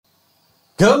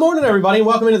Good morning, everybody, and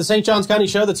welcome into the St. Johns County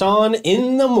Show that's on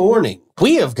in the morning.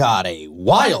 We have got a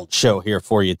wild show here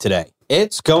for you today.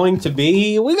 It's going to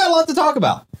be, we got a lot to talk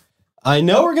about. I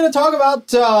know we're going to talk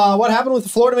about what happened with the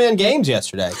Florida Man games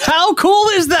yesterday. How cool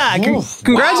is that?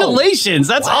 Congratulations.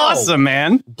 Wow. That's awesome,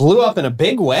 man. Blew up in a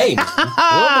big way. Blew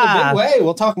up in a big way.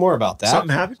 We'll talk more about that.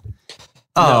 Something happened?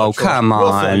 Oh, Troy, come we'll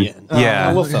on. fill you in.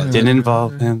 Yeah. We'll fill you in. Didn't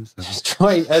involve him.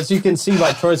 Troy, as you can see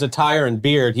by Troy's attire and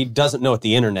beard, he doesn't know what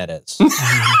the internet is.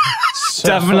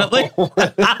 Definitely.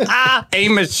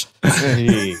 Amish.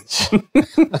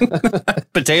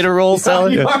 Potato roll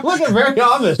salad. You are looking very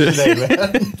Amish today,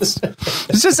 man.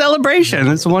 It's a celebration.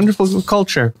 It's a wonderful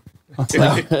culture.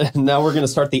 Now we're going to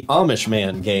start the Amish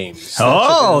Man games.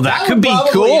 Oh, that could be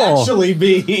cool. Actually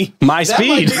be My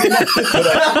speed.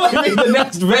 That might be the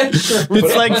next venture.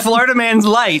 It's like Florida Man's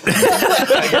light.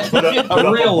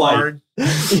 A real light.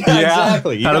 Yeah,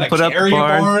 exactly. You How to gotta put up carry a a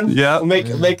barn. barn. Yeah.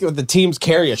 Make the teams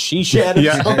carry a she shed.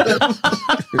 Or something.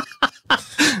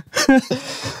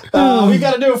 We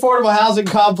got a new affordable housing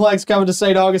complex coming to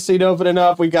St. Augustine opening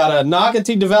up. We got a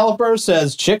Nocatee developer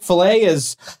says Chick-fil-A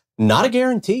is not a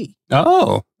guarantee.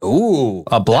 Oh. Ooh.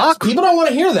 A block? People don't want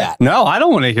to hear that. No, I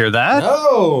don't want to hear that.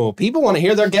 No. People want to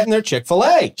hear they're getting their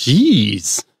Chick-fil-A.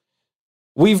 Jeez.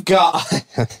 We've got...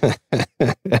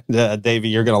 Davey,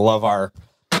 you're going to love our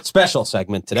special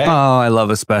segment today. Oh, I love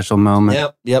a special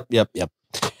moment. Yep.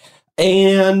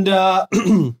 And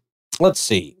let's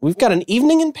see. We've got an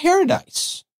evening in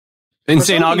paradise. In For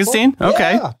St. some Augustine? people.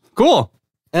 Okay. Yeah. Cool.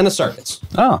 And a circus.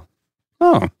 Oh.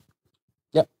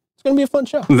 It's going to be a fun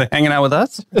show. They hanging out with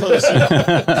us? No, it's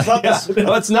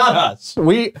not us.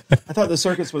 I thought the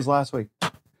circus was last week.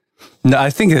 No,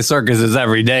 I think the circus is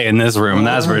every day in this room.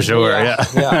 That's for sure.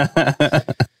 Yeah.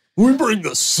 We bring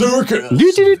the circus.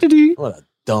 What a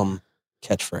dumb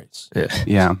catchphrase.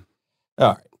 Yeah. All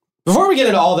right. Before we get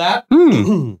into all that,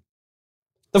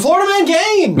 the Florida Man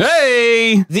Games.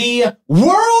 Hey! The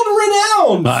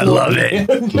world-renowned. I love it.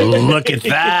 Look at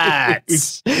that.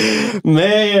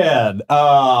 Man.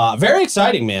 Very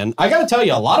exciting, man. I got to tell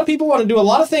you, a lot of people want to do a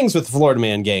lot of things with the Florida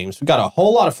Man Games. We've got a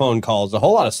whole lot of phone calls, a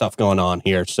whole lot of stuff going on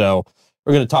here. So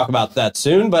we're going to talk about that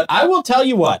soon. But I will tell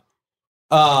you what.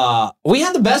 We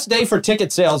had the best day for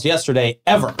ticket sales yesterday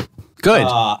ever. Good.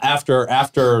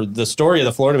 After the story of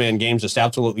the Florida Man Games just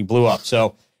absolutely blew up.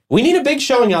 So we need a big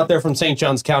showing out there from St.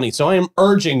 Johns County. So I am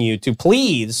urging you to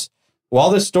please, while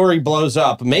this story blows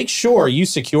up, make sure you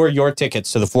secure your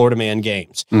tickets to the Florida Man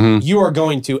Games. Mm-hmm. You are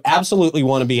going to absolutely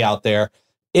want to be out there.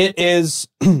 It is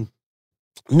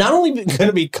not only going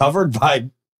to be covered by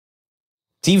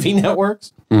TV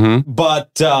networks,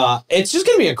 but it's just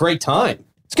going to be a great time.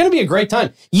 It's going to be a great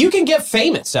time. You can get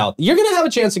famous out. You're going to have a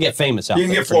chance to get famous out there. You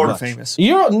can get Florida famous.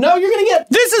 You're going to get...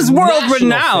 This is world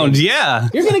renowned. Famous. Yeah.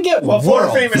 You're going to get...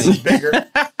 Florida famous is bigger.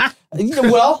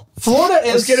 Well, Florida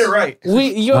is... Let's get it right.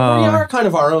 We are kind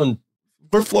of our own...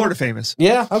 We're Florida famous.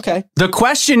 Yeah, okay. The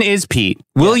question is, Pete,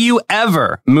 will you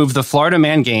ever move the Florida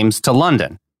Man Games to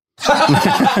London?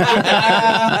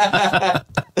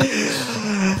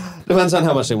 Depends on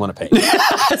how much they want to pay.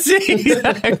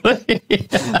 Exactly.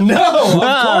 No, of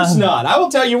course not. I will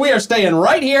tell you, we are staying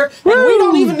right here, and we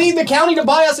don't even need the county to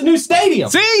buy us a new stadium.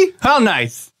 See? How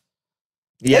nice.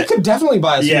 They could definitely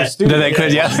buy us a new studio. They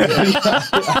could, yeah.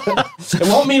 It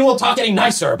won't mean we'll talk any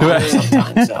nicer about it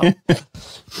sometimes.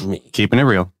 So. Keeping it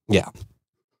real. Yeah.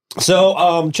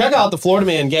 So check out the Florida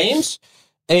Man Games.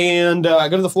 And go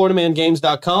to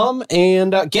thefloridamangames.com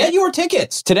and get your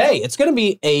tickets today. It's going to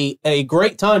be a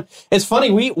great time. It's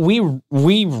funny, we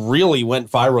really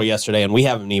went viral yesterday, and we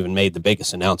haven't even made the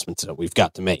biggest announcements that we've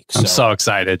got to make. I'm so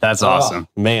excited. That's awesome.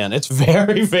 Man, it's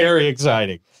very, very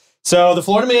exciting. So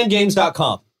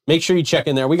thefloridamangames.com. Make sure you check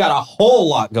in there. We got a whole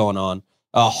lot going on,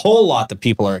 a whole lot that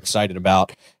people are excited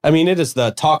about. I mean, it is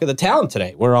the talk of the town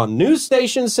today. We're on news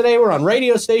stations today. We're on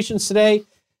radio stations today.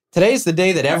 Today's the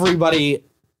day that everybody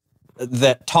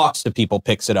that talks to people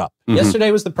picks it up.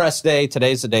 Yesterday was the press day.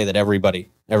 Today's the day that you're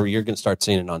going to start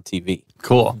seeing it on TV.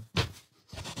 Cool.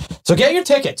 So get your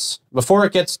tickets before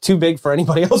it gets too big for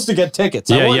anybody else to get tickets.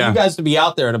 I want you guys to be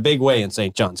out there in a big way in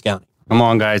St. Johns County. Come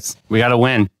on, guys. We got to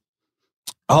win.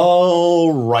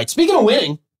 All right. Speaking of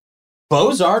winning,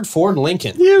 Bozard Ford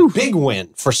Lincoln. Big win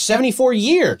for 74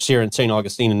 years here in St.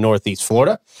 Augustine in Northeast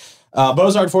Florida.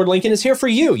 Bozard Ford Lincoln is here for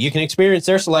you. You can experience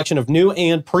their selection of new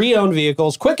and pre-owned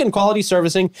vehicles, quick and quality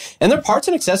servicing, and their parts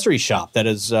and accessories shop that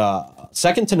is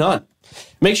second to none.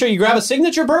 Make sure you grab a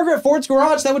signature burger at Ford's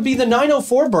Garage. That would be the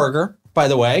 904 burger, by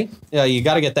the way. You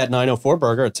got to get that 904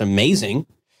 burger. It's amazing.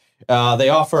 They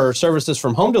offer services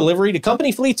from home delivery to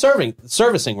company fleet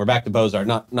servicing. We're back to Bozard,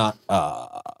 not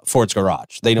Ford's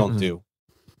Garage. They don't do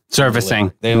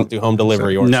Servicing. They don't do home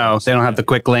delivery or No, servicing. they don't have the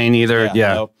quick lane either.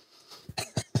 Yeah. Nope.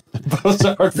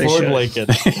 Bozard They Ford should. Lincoln.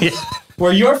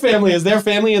 Where your family is their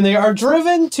family, and they are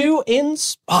driven to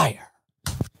inspire.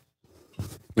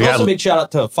 We Also, got- big shout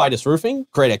out to Fidus Roofing,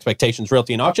 Great Expectations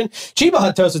Realty and Auction, Chiba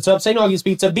Hut Toasted Sub, St. Augie's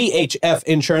Pizza, BHF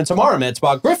Insurance, Amara Med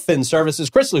Spa, Griffin Services,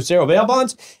 Chris Lucero Bail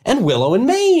Bonds, and Willow in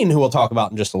Maine, who we'll talk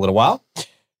about in just a little while.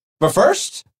 But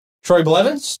first, Troy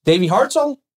Blevins, Davey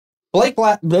Hartzell, Blake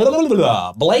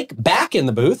back in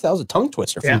the booth. That was a tongue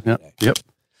twister for you today. Yep.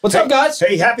 What's up, guys?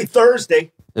 Hey, happy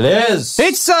Thursday. It is.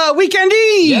 It's Weekend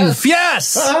Eve.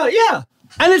 Yes. Yeah.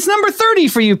 And it's number 30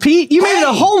 for you, Pete. You made it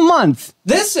a Hey. whole month.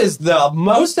 This is the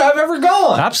most I've ever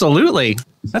gone. Absolutely.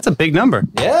 That's a big number.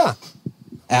 Yeah.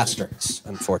 Asterisks,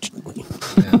 unfortunately.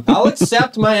 I'll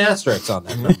accept my asterisks on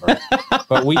that number.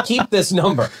 But we keep this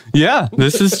number. Yeah,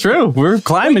 this is true. We're We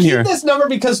climbing keep here. this number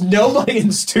because nobody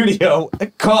in studio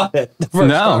caught it the first time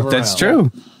No, that's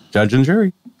around. true. Judge and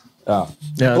jury. Yeah.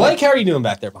 Blake, how are you doing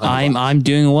back there behind the bar? I'm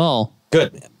doing well.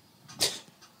 Good, man.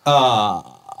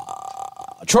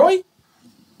 Troy,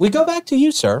 we go back to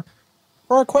you, sir,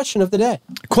 for our question of the day.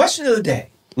 Question of the day.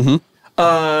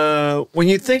 When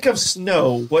you think of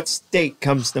snow, what state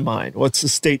comes to mind? What's the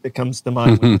state that comes to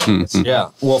mind? When you think of snow? Yeah.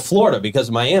 Well, Florida, because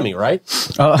of Miami, right?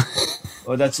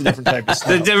 Oh, that's a different type of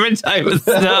snow. The different type of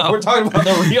snow. We're talking about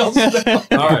the real snow.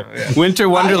 All right. Winter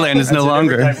Wonderland is no That's a different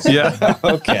longer. type of snow. Yeah.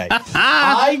 Okay.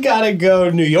 I gotta go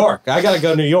New York.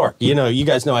 You know, you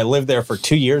guys know I lived there for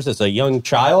 2 years as a young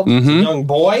child, as a young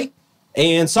boy,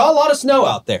 and saw a lot of snow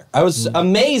out there. I was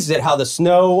amazed at how the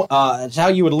snow, how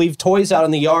you would leave toys out in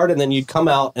the yard, and then you'd come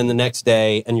out and the next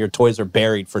day and your toys are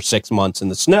buried for 6 months in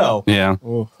the snow, Yeah.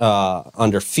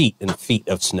 under feet and feet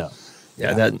of snow.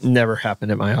 Yeah, that never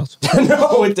happened at my house.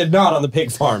 No, it did not on the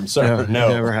pig farm, sir. No.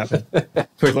 It never happened.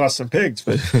 We lost some pigs,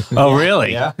 but Oh,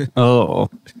 really? Yeah. Oh.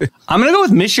 I'm going to go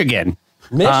with Michigan.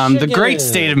 The Michigan. great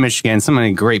state of Michigan. So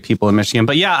many great people in Michigan.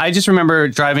 But yeah, I just remember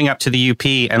driving up to the UP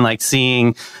and like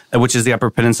seeing, which is the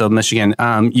Upper Peninsula of Michigan,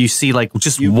 you see like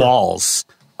just walls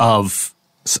of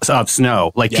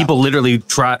snow. Like people literally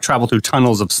travel through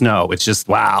tunnels of snow. It's just,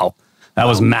 wow. That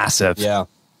was massive. Yeah.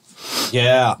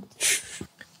 Yeah.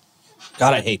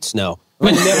 God, I hate snow.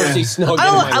 I never see snow again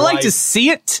in my I like life. to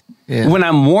see it Yeah. when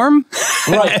I'm warm.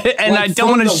 Right. And I don't from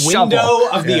want to the shovel. window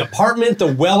of the apartment, the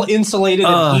well-insulated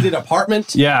and heated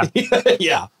apartment. Yeah.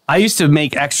 Yeah. I used to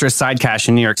make extra side cash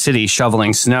in New York City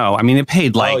shoveling snow. I mean, it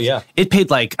paid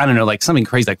like, I don't know, like something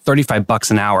crazy, like $35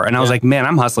 an hour. And I was like, man,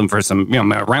 I'm hustling for some,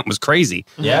 my rent was crazy.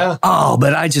 Yeah. Oh,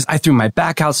 but I threw my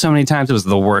back out so many times. It was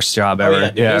the worst job Oh, ever. yeah,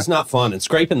 dude, it's not fun. And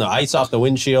scraping the ice off the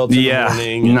windshields in the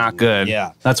morning. and- not good.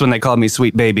 Yeah. That's when they called me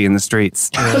sweet baby in the streets.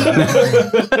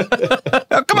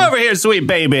 Come over here, sweet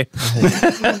baby.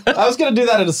 I was going to do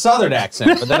that in a southern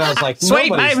accent, but then I was like, Sweet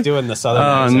nobody's baby. doing the southern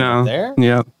Oh, accent no. there.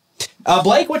 Yep.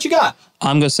 Blake, what you got?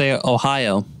 I'm going to say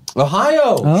Ohio.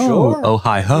 Ohio. Sure.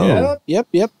 Ohio. Yep.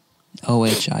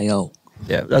 OHIO.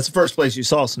 yeah, that's the first place you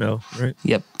saw snow, right?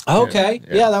 Yep. Okay.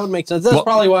 Yeah, that would make sense. That's Well-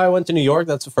 probably why I went to New York.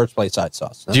 That's the first place I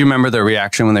saw snow. Do you remember their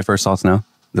reaction when they first saw snow?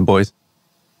 The boys?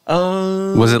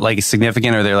 Was it like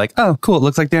significant or they're like, oh, cool, it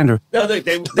looks like dandruff? No, they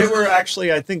were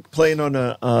actually, I think, playing on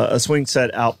a swing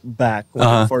set out back when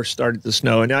it first started to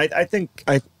snow, and I think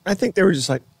they were just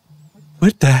like,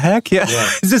 What the heck? Yeah.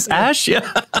 Is this ash?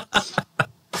 Yeah.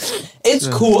 It's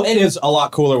cool. It is a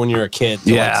lot cooler when you're a kid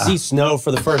to Yeah. like, see snow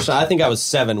for the first time. I think I was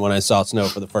 7 when I saw snow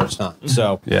for the first time.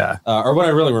 So, Yeah. or when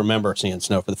I really remember seeing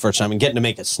snow for the first time and getting to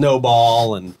make a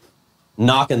snowball and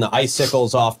knocking the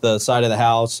icicles off the side of the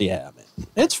house. Yeah, man.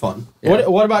 It's fun. Yeah.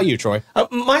 What about you, Troy?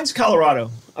 mine's Colorado.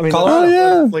 I mean,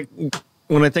 Colorado? like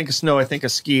when I think of snow, I think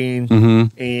of skiing,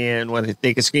 and when I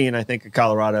think of skiing, I think of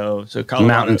Colorado. So Colorado,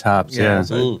 Mountaintops, yeah.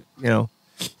 So,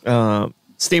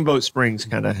 Steamboat Springs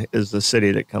kind of is the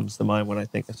city that comes to mind when I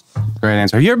think of. Great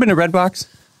answer. Have you ever been to Redbox?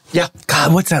 Yeah,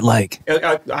 God, what's that like?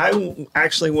 I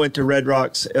actually went to Red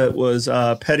Rocks. It was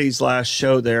Petty's last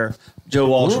show there. Joe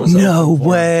Walsh was No opening for him.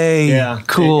 way. Yeah,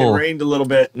 Cool. It rained a little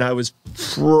bit, and I was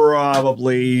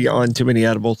probably on too many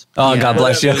edibles. Oh, God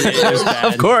bless you. It was bad.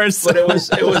 Of course. But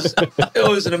it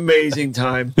was an amazing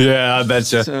time. Yeah, I bet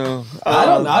you. So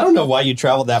I don't know why you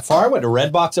traveled that far. I went to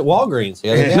Redbox at Walgreens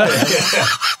the other day.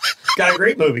 got a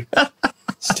great movie.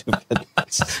 Stupid.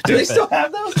 Do they still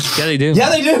have those? Yeah, they do. Yeah,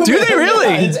 they do. Do they really?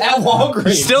 Yeah, it's at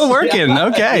Walgreens. Still working. Yeah.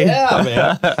 Okay. Yeah,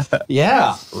 man.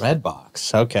 Yeah,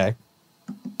 Redbox. Okay.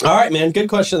 All right, man. Good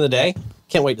question of the day.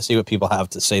 Can't wait to see what people have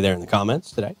to say there in the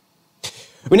comments today.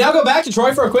 We now go back to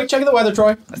Troy for a quick check of the weather,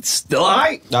 Troy. That's still all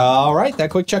right. All right, that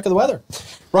quick check of the weather.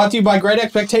 Brought to you by Great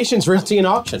Expectations Realty and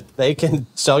Auction. They can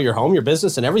sell your home, your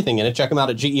business, and everything in it. Check them out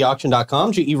at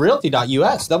geauction.com,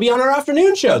 gerealty.us. They'll be on our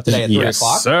afternoon show today at 3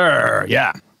 o'clock. Yes, sir.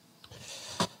 Yeah.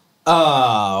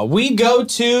 We go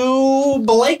to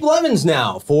Blake Blevins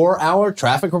now for our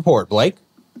traffic report. Blake?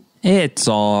 It's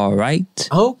all right.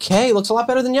 Okay, looks a lot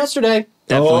better than yesterday.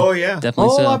 Definitely, Oh, yeah.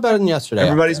 Definitely A so. lot better than yesterday.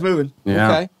 Everybody's moving.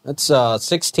 Yeah. Okay, that's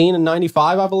 16 and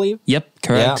 95, I believe. Yep,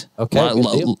 correct. Yeah, okay, good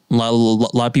deal.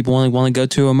 lot of people want to go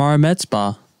to Amara Med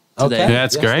Spa today. Okay.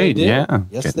 That's Yes, great. they do. Yeah.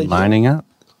 Yes, Get they do. lining up.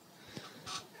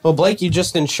 Well, Blake, you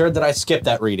just ensured that I skipped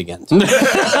that read again. I'm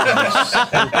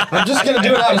just going to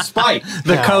do it out of spite.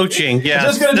 The now. coaching. I'm Yeah.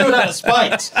 just going to do it out of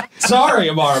spite. Sorry,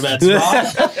 Amara Med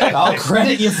Spa. I'll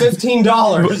credit you $15.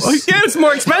 Yeah, it's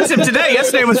more expensive today.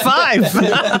 Yesterday was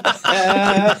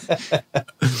 $5.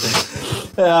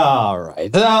 All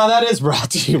right. That is brought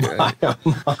to you by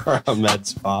Amara Med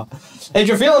Spa. If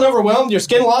you're feeling overwhelmed, your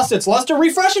skin lost its luster,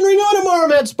 refresh and renew at Amara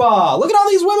Med Spa. Look at all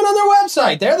these women on their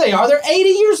website. There they are. They're 80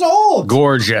 years old.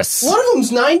 Gorgeous. One of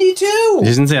them's 92.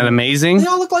 Isn't that amazing? They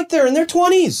all look like they're in their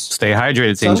 20s. Stay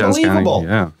hydrated, St. John's County. unbelievable.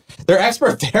 Yeah. Their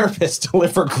expert therapists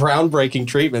deliver groundbreaking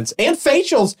treatments and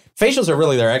facials. Facials are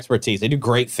really their expertise. They do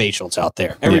great facials out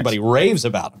there. Everybody raves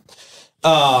about them.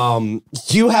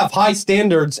 You have high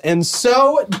standards, and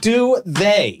so do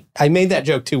they. I made that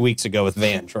joke 2 weeks ago with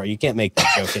Van, Troy. You can't make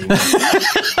that joke anymore.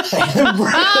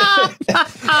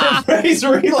 Embrace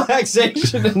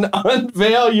relaxation and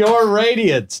unveil your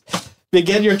radiance.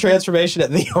 Begin your transformation at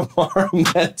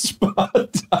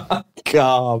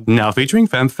theamaramedspa.com. Now featuring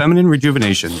feminine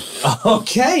rejuvenation.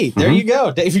 Okay, there you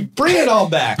go. Dave, bring it all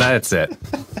back. That's it.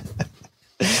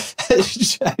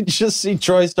 I just see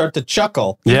Troy start to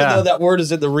chuckle. Even Yeah. though that word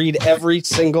is in the read every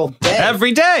single day.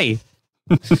 Every day.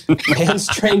 Man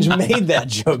Strange made that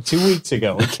joke 2 weeks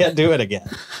ago. We can't do it again.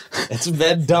 It's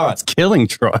been done. Killing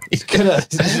Troy. He's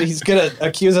gonna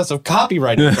accuse us of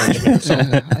copyright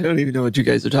infringement. I don't even know what you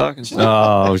guys are talking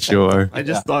about. Oh, sure. I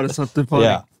just thought of something funny.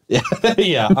 Yeah.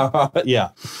 Yeah.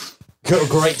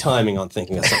 Great timing on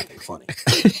thinking of something funny.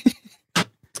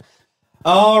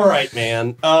 All right,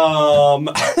 man.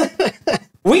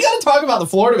 We got to talk about the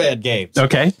Florida Man games.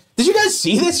 Okay. Did you guys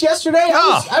see this yesterday?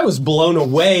 I was blown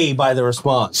away by the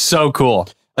response. So cool.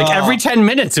 Like every 10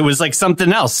 minutes, it was like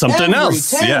something else. Every 10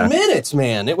 minutes,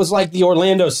 man. It was like the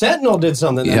Orlando Sentinel did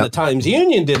something, and the Times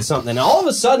Union did something. All of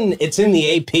a sudden, it's in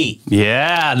the AP.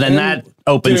 Yeah, then that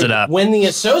opens it up. When the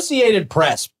Associated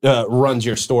Press runs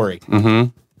your story,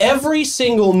 every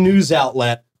single news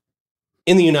outlet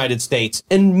in the United States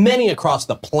and many across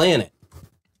the planet,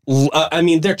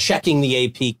 they're checking the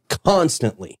AP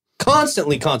constantly.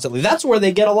 Constantly. That's where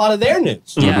they get a lot of their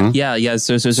news. Yeah.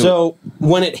 So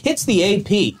when it hits the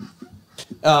AP,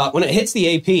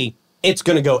 it's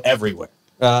going to go everywhere.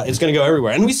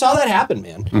 And we saw that happen,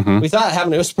 man. We saw it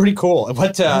happen. It was pretty cool.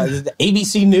 But the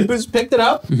ABC News picked it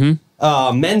up.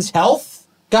 Men's Health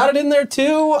got it in there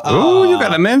too. Oh, you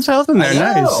got a Men's Health in there. I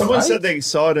know. Nice. Someone Right? said they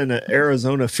saw it in an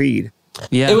Arizona feed.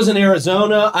 Yeah. It was in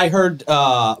Arizona. I heard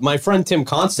my friend Tim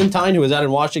Constantine, who was out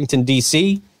in Washington,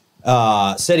 D.C.,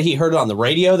 said he heard it on the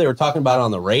radio. They were talking about it on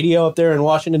the radio up there in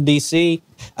Washington, D.C.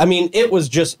 I mean, it was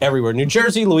just everywhere. New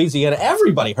Jersey, Louisiana,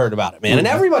 everybody heard about it, man. And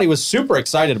everybody was super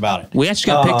excited about it. We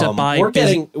actually got picked up by We're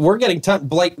getting time.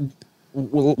 Blake,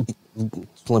 well,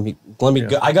 let me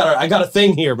go. I got a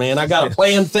thing here, man. I got a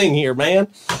planned thing here,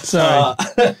 man. Sorry.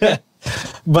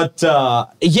 But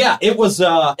yeah, it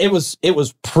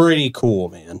was pretty cool,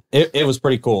 man. It was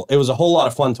pretty cool. It was a whole lot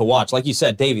of fun to watch. Like you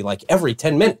said, Davey, like every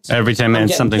 10 minutes. Every 10 I'm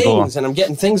minutes, getting something cool. And I'm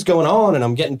getting things going on, and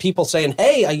I'm getting people saying,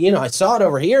 hey, I saw it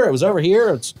over here. It was over here.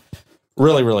 It's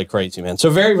really, really crazy, man.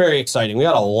 So very, very exciting. We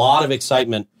got a lot of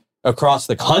excitement across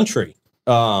the country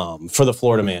for the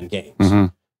Florida Man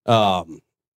games.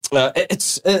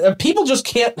 It's people just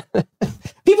can't.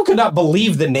 People could not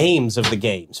believe the names of the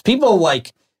games. People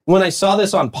like when I saw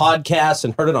this on podcasts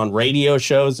and heard it on radio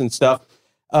shows and stuff.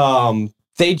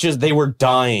 They were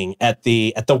dying at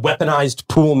the weaponized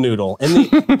pool noodle,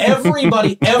 and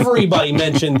everybody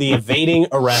mentioned the evading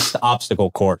arrest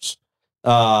obstacle course. They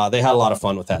had a lot of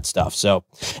fun with that stuff. So,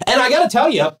 and I got to tell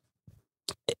you,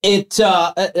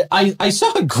 I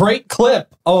saw a great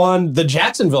clip on the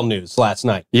Jacksonville News last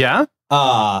night. Yeah?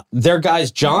 Their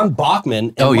guys, John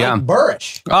Bachman and Mike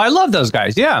Burrish. Oh, I love those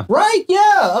guys. Yeah. Right,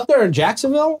 yeah, up there in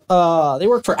Jacksonville. They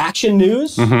work for Action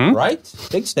News, right?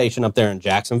 Big station up there in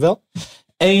Jacksonville.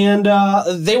 And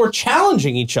they were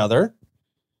challenging each other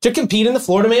to compete in the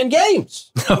Florida Man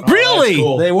games. Really?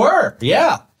 Cool. They were,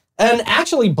 yeah. And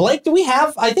actually, Blake,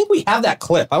 I think we have that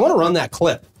clip. I want to run that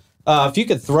clip If you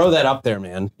could throw that up there,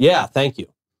 man. Yeah, thank you.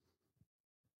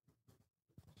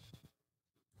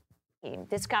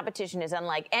 This competition is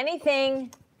unlike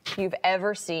anything you've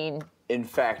ever seen. In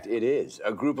fact, it is.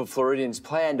 A group of Floridians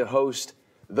plan to host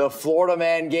the Florida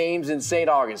Man Games in St.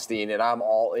 Augustine, and I'm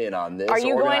all in on this. Are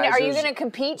you going to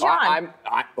compete, John?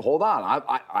 Hold on.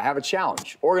 I have a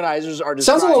challenge. Organizers are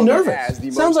sounds a little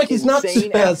nervous. Sounds like he's not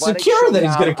secure that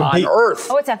he's going to compete. On Earth.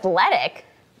 Oh, it's athletic.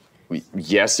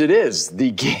 Yes, it is.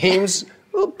 The games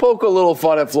will poke a little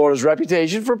fun at Florida's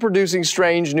reputation for producing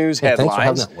strange news headlines. Thanks for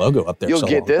having that logo up there. You'll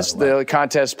get this. The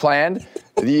contest planned.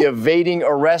 The evading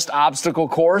arrest obstacle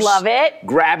course. Love it.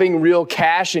 Grabbing real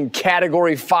cash in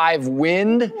Category 5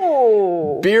 wind.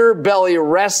 Ooh. Beer belly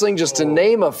wrestling, just to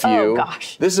name a few. Oh,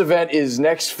 gosh. This event is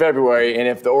next February, and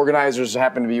if the organizers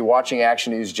happen to be watching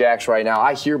Action News Jax right now,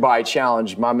 I hereby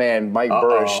challenge my man Mike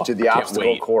Burrish to the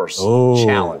obstacle course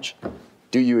challenge.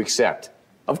 Do you accept?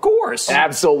 Of course.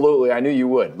 Absolutely. I knew you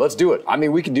would. Let's do it. I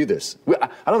mean, we can do this. I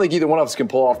don't think either one of us can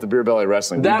pull off the beer belly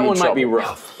wrestling. That one might be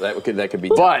rough. That could be.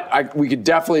 But we could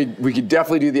definitely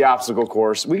do the obstacle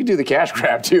course. We could do the cash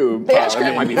grab too. The cash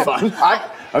grab might be fun. I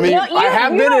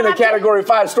have been in a Category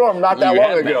 5 storm not that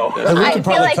long ago. We could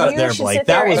probably cut it there, Blake.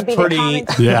 That was pretty.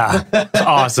 Yeah,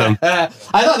 awesome. I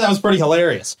thought that was pretty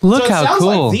hilarious. Look so it how sounds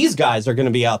cool. like these guys are going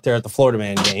to be out there at the Florida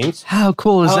Man Games. How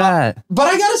cool is that? But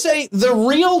I got to say, the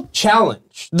real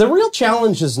challenge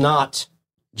is not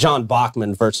John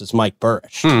Bachman versus Mike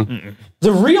Burrish.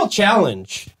 The real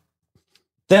challenge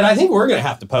that I think we're going to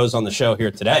have to pose on the show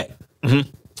here today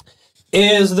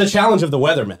is the challenge of the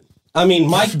weathermen. I mean,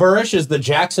 Mike Burrish is the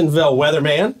Jacksonville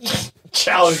weatherman.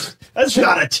 Challenge. That's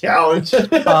not a challenge.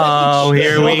 Oh,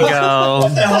 here we go.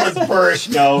 What the hell does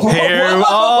Burrish know? Wait,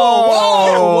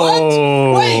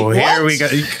 here what? we go.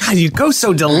 God, you go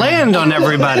so deland on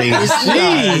everybody.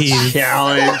 Jeez.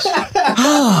 Challenge.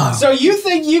 So you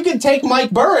think you can take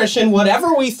Mike Burrish and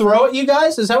whatever we throw at you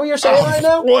guys? Is that what you're saying right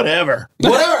now? Whatever.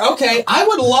 Okay. I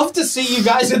would love to see you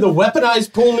guys in the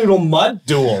weaponized pool noodle mud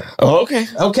duel. Okay.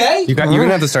 Okay? You're going to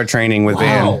have to start training with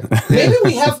Wow. Van.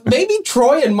 Maybe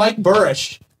Troy and Mike Burrish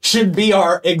should be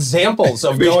our examples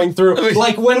of going through,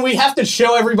 like when we have to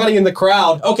show everybody in the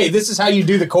crowd, okay, this is how you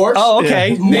do the course. Oh,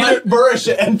 okay. Mike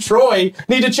Burrish and Troy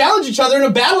need to challenge each other in a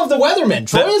battle of the weathermen.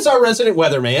 Troy is our resident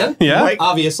weatherman. Yeah.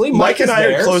 Obviously. Mike and I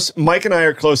theirs. are close. Mike and I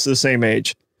are close to the same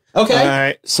age. Okay. All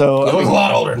right. So He's a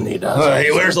lot older than he does.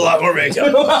 he wears a lot more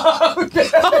makeup.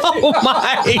 Oh,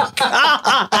 my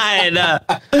God.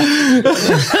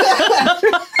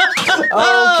 Okay,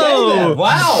 then.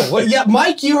 Wow. Well, yeah,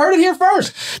 Mike, you heard it here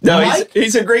first. No, Mike?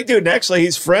 he's a great dude. And actually,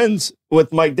 he's friends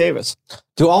with Mike Davis.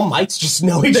 Do all Mikes just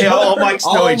know each They other? all Mikes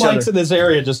know each All Mikes other. in this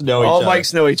area just know each All other.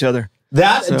 Mikes know each other.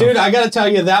 Dude, I got to tell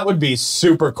you, that would be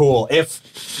super cool.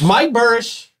 If Mike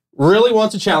Burrish really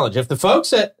wants a challenge, if the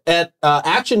folks at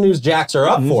Action News Jax are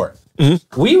up for it,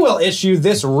 we will issue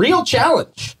this real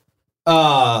challenge.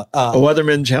 A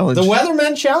weatherman challenge. The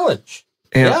Weatherman Challenge.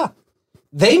 Yeah.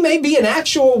 They may be an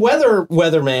actual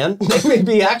weatherman. They may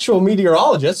be actual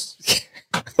meteorologists.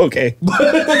 Okay.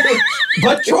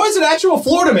 But Troy's an actual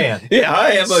Florida man. Yeah,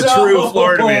 I am a true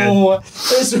Florida man.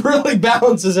 This really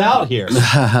balances out here. So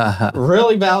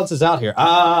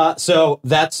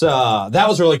that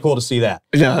was really cool to see that.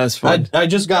 Yeah, that's fun. I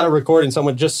just got a recording.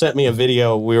 Someone just sent me a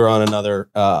video. We were on another.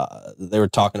 They were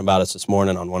talking about us this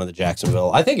morning on one of the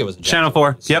Jacksonville. I think it was a Channel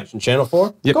 4. Yep. Channel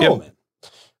 4. Yep. Cool, man.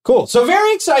 Cool. So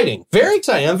very exciting. Very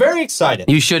exciting. I'm very excited.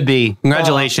 You should be.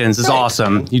 Congratulations. It's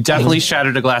awesome. You definitely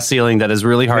shattered a glass ceiling that is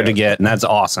really hard to get, and that's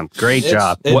awesome. Great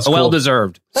job. it's Well cool.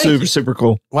 deserved. Super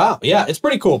cool. Wow. Yeah, it's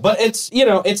pretty cool. But it's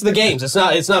the games. It's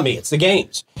not me. It's the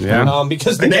games. Yeah.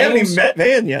 Because the And they haven't games, even met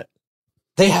Van yet.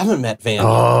 they haven't met Van.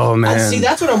 Oh, man. See,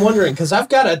 that's what I'm wondering, because I've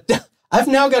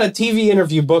now got a TV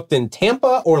interview booked in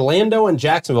Tampa, Orlando, and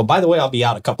Jacksonville. By the way, I'll be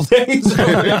out a couple days.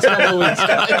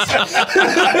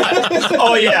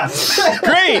 Oh, yeah.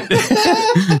 Great.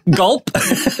 Gulp.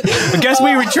 I guess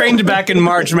we were trained back in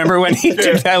March. Remember when he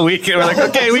took that weekend? We're like,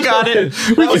 okay, we got it.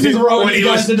 We can throw when you he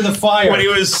guys was- into the fire. When he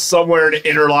was somewhere in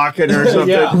Interlaken or something.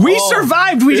 Yeah. We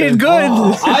survived. We did good.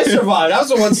 Oh, I survived. I was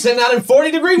the one sitting out in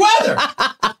 40-degree weather.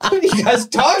 What are you guys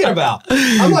talking about?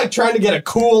 I'm like trying to get a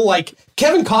cool, like,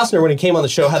 Kevin Costner, when he came on the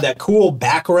show, had that cool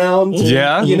background,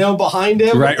 behind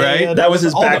him. Right. And That was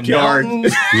his all the backyard.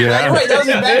 mountains. Yeah. Right, that was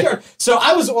his backyard. So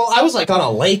I was like on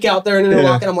a lake out there in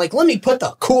Interlaken. I'm like, let me put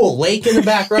the cool lake in the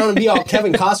background and be all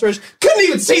Kevin Costner. Couldn't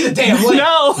even see the damn lake.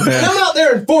 No. And I'm out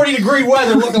there in 40-degree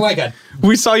weather looking like a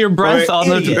We saw your breath on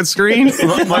the idiot. screen.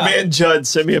 My man Judd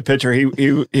sent me a picture.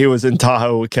 He was in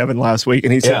Tahoe with Kevin last week,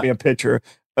 and he sent Yeah. me a picture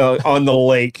on the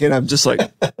lake, and I'm just like,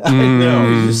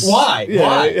 Why? yeah,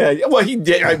 Why? yeah. Well, he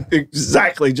did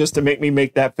exactly just to make me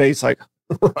make that face, like,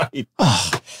 Right.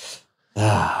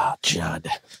 Judd.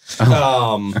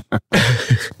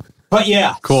 But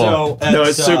yeah, Cool. So no,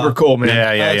 it's super cool,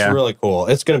 man. That's really cool.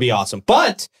 It's going to be awesome.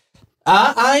 But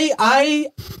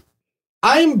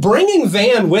I'm bringing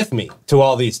Van with me to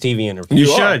all these TV interviews. You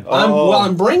should.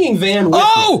 I'm bringing Van with me.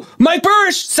 Oh, Mike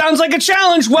Burrish sounds like a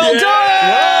challenge. Well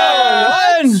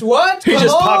done. What? He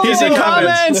just popped He's in in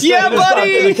comments. Yeah,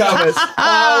 buddy.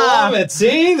 I love it.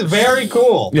 See? Very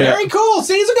cool. Yeah. Very cool.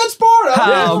 See, he's a good sport.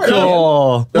 How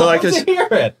cool. Like Love to hear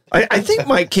it. I think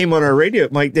Mike came on our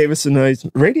Mike Davis and I's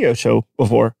radio show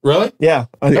before. Really? Yeah,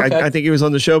 Okay. I think he was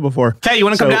on the show before. Okay, you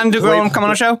want to come down and come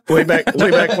on a show? Way back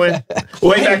when?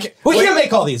 We can't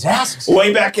make all these asks.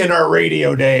 Way back in our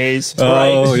radio days.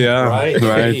 Oh, yeah. Right.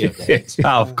 Right.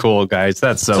 Oh, cool, guys.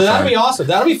 That's so So that'll fun. be awesome.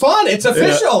 That'll be fun. It's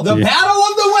official. The Battle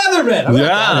of the Weathermen. How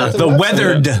about that? The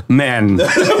weathered man.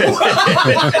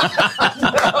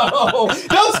 Oh,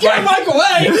 don't scare Mike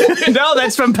away. No,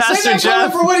 that's from Say Pastor that Jeff.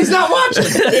 comment for when he's not watching.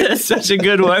 It's such a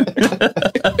good one.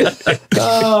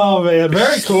 Oh, man.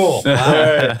 Very cool.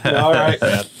 All right,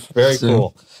 man. Very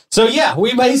cool. So, yeah,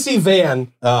 we may see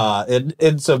Van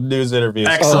in some news interviews.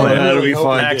 Excellent. That'll be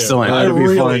fun. Excellent. I That'll be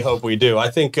really fun. hope we do. I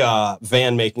think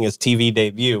Van making his TV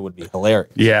debut would be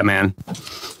hilarious. Yeah, man.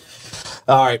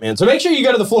 All right, man. So make sure you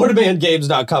go to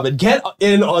thefloridamandgames.com and get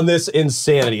in on this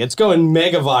insanity. It's going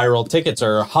mega viral. Tickets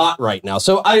are hot right now.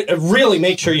 So I really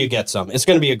make sure you get some. It's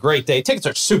going to be a great day. Tickets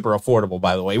are super affordable,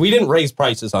 by the way. We didn't raise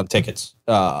prices on tickets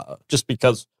just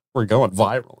because we're going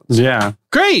viral. Yeah.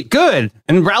 Great. Good.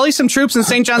 And rally some troops in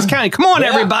St. Johns County. Come on,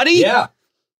 everybody. Yeah.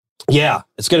 Yeah.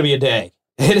 It's going to be a day.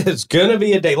 It is going to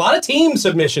be a day. A lot of team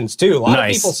submissions, too. A lot of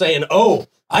people saying, oh,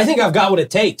 I think I've got what it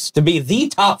takes to be the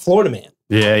top Florida man.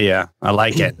 Yeah, yeah. I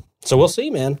like it. So we'll see,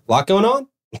 man. A lot going on.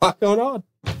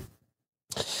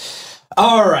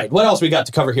 All right. What else we got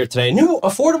to cover here today? New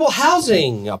affordable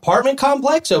housing apartment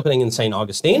complex opening in St.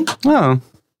 Augustine. Oh,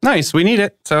 nice. We need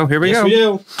it. So here we go. Yes, we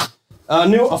do. A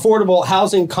new affordable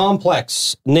housing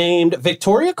complex named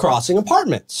Victoria Crossing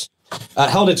Apartments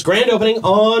held its grand opening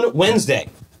on Wednesday.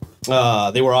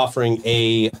 They were offering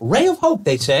a ray of hope,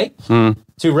 they say,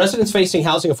 to residents facing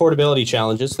housing affordability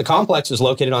challenges. The complex is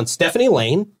located on Stephanie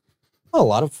Lane. Oh,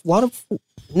 a lot of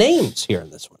names here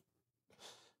in this one.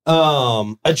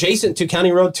 Adjacent to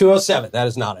County Road 207. That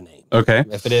is not a name. Okay.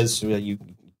 If it is,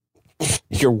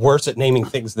 you're worse at naming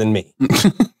things than me.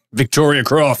 Victoria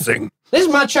Crossing. This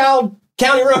is my child,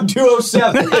 County Road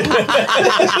 207.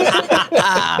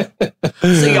 CR.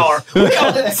 CR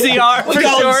for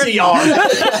sure.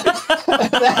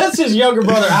 That's his younger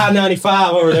brother,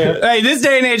 I-95 over there. Hey, this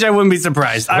day and age, I wouldn't be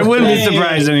surprised. I wouldn't be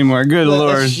surprised anymore. Good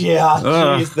Lord.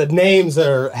 Yeah, geez, the names that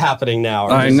are happening now.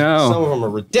 I know. Some of them are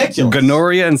ridiculous.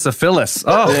 Gonorrhea and syphilis.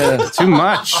 Oh, too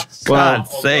much. God's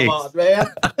sake. Come on, man.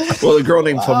 Well, the girl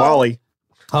named Famali.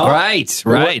 Right.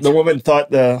 The woman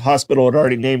thought the hospital had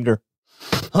already named her.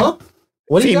 Huh?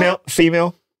 What do you got?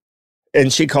 Female.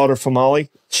 And she called her Famali.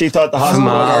 She thought the hospital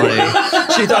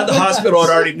had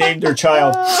already named her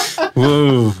child.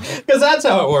 Woo. Because that's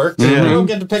how it works. You don't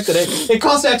get to pick the name. It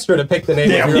costs extra to pick the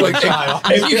name of your child.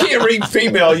 If you can't read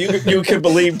female, you can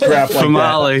believe crap like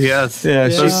Famali, yes.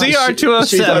 that. Yeah, So CR207.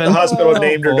 She thought the hospital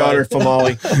named her daughter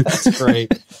Famali. That's great.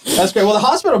 That's great. Well, the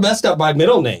hospital messed up my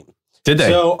middle name. Did they?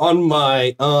 So on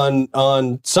my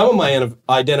on some of my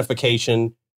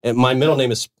identification, my middle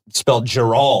name is spelled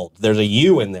Gerald. There's a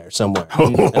U in there somewhere.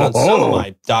 And on some of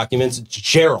my documents, it's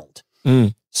Gerald.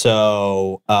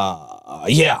 So,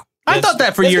 yeah. I thought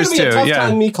that for years too. It's going to be a tough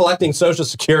time me collecting Social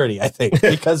Security, I think,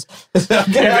 because it's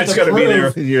going to be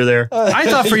there. You're there. I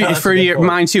thought for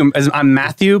mine too. I'm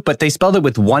Matthew, but they spelled it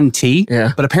with one T.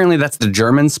 Yeah. But apparently that's the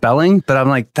German spelling. But I'm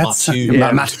like, that's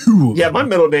Matthew. Yeah, my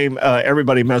middle name,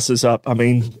 everybody messes up. I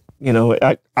mean, you know,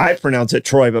 I pronounce it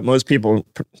Troy, but most people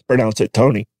pronounce it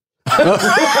Tony.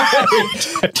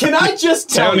 Can I just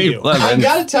tell you? I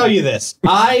got to tell you this.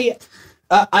 I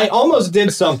almost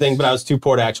did something, but I was too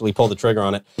poor to actually pull the trigger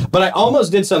on it. But I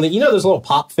almost did something. You know those little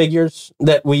pop figures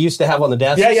that we used to have on the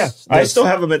desk? Yeah. I still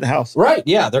have them at the house. Right,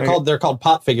 yeah. They're called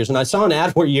pop figures. And I saw an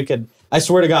ad where you could, I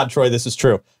swear to God, Troy, this is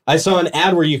true. I saw an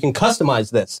ad where you can customize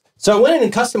this. So I went in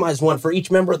and customized one for each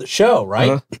member of the show,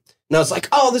 right? And I was like,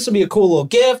 oh, this would be a cool little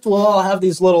gift. We'll all have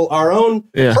these our own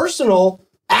personal,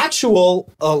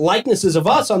 actual likenesses of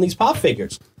us on these pop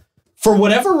figures. For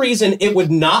whatever reason, it would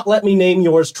not let me name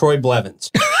yours Troy Blevins.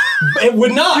 It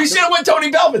would not. You should have went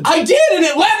Tony Belvin. I did, and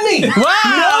it let me. Wow.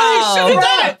 No, you should have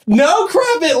done it. No,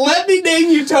 crap, it let me name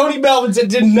you Tony Belvins. It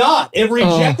did not. It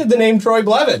rejected the name Troy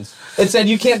Blevins. It said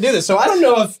you can't do this. So I don't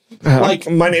know if,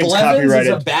 my name's Blevins copyrighted.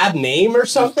 is a bad name or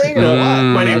something. Or what.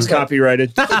 My name's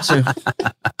copyrighted.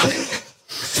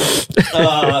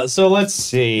 So let's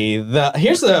see.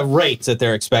 Here's the rates that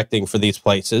they're expecting for these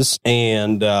places.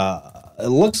 And it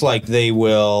looks like they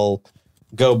will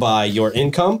go by your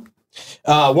income.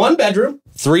 1 bedroom,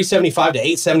 $375 to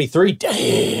 $873.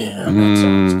 Damn, that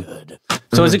sounds good.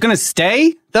 So is it going to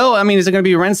stay though? I mean, is it going to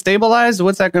be rent stabilized?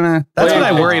 What's that going to? That's what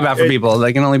I worry about for people.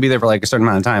 They can only be there for like a certain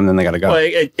amount of time, then they got to go.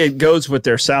 Well, it goes with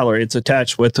their salary. It's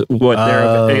attached with what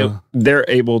they're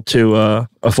able to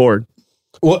afford.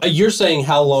 Well, you're saying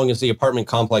how long is the apartment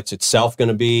complex itself going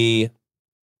to be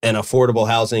an affordable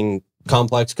housing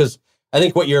complex? Because I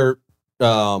think what you're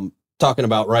talking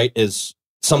about, right, is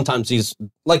sometimes these,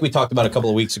 like we talked about a couple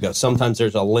of weeks ago, sometimes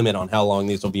there's a limit on how long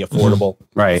these will be affordable.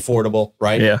 Right. Affordable,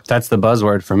 right? Yeah. That's the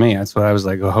buzzword for me. That's what I was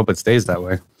like, I hope it stays that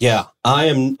way. Yeah.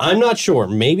 I'm not sure.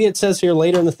 Maybe it says here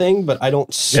later in the thing, but I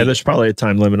don't see. Yeah, there's probably a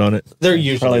time limit on it. There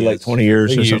usually probably like 20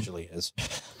 years there or usually is.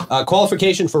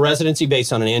 Qualification for residency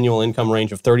based on an annual income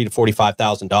range of $30,000 to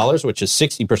 $45,000, which is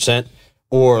 60%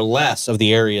 or less of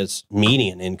the area's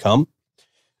median income.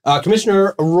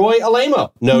 Commissioner Roy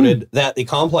Alamo noted that the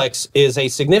complex is a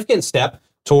significant step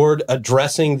toward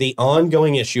addressing the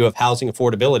ongoing issue of housing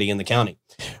affordability in the county,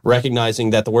 recognizing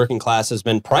that the working class has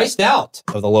been priced out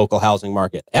of the local housing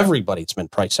market. Everybody's been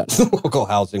priced out of the local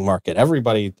housing market.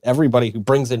 Everybody who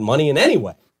brings in money in any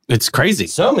way. It's crazy.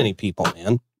 So many people,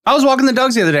 man. I was walking the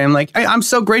dogs the other day. I'm like, I'm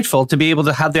so grateful to be able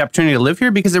to have the opportunity to live here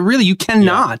because you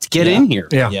cannot get in here.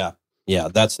 Yeah,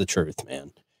 that's the truth,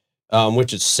 man.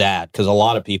 Which is sad because a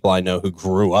lot of people I know who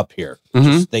grew up here,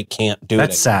 just, they can't do it.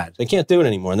 That's sad. They can't do it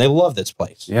anymore, and they love this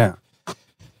place. Yeah.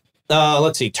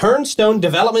 Let's see. Turnstone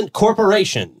Development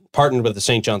Corporation partnered with the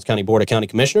St. Johns County Board of County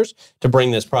Commissioners to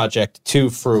bring this project to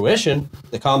fruition.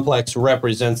 The complex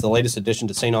represents the latest addition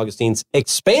to St. Augustine's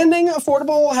expanding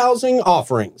affordable housing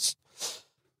offerings.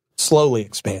 Slowly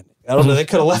expanding. I don't know. They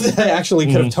could have left. They actually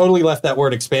could have totally left that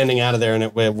word expanding out of there, and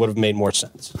it would have made more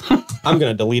sense. I'm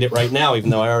going to delete it right now, even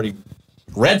though I already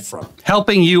read from it.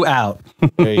 Helping you out.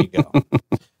 There you go.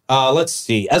 Let's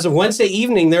see. As of Wednesday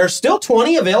evening, there are still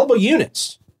 20 available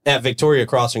units at Victoria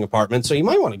Crossing Apartments, so you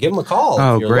might want to give them a call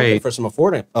if you're looking for some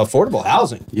affordable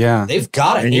housing. Yeah. They've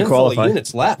got a handful of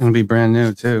units left. It'll be brand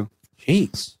new, too.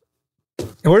 Jeez.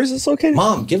 And where is this located?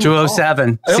 Mom, give them a call.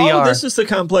 207 CR. Oh, this is the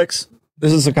complex.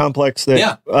 This is the complex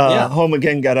that Home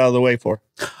Again got out of the way for.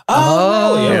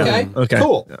 Oh, really? yeah. Okay. Okay.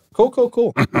 Cool. Yeah.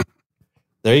 Cool.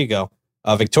 There you go.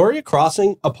 Victoria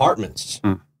Crossing Apartments.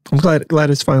 I'm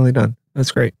glad it's finally done.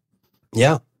 That's great.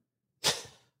 Yeah.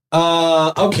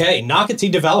 Okay.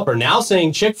 Nocatee developer now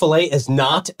saying Chick-fil-A is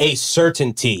not a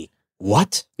certainty.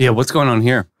 What? Yeah, what's going on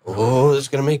here? Oh, this is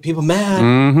going to make people mad.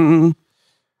 Mm-hmm.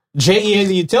 JEA,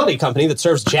 the utility company that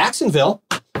serves Jacksonville,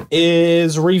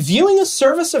 is reviewing a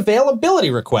service availability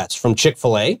request from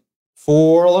Chick-fil-A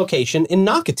for a location in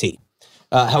Nocatee.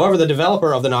 However, the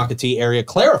developer of the Nocatee area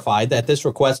clarified that this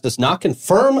request does not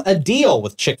confirm a deal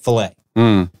with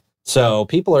Chick-fil-A. So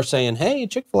people are saying, hey,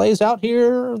 Chick-fil-A's out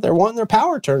here. They're wanting their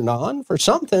power turned on for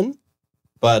something.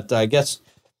 But I guess,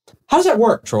 how does that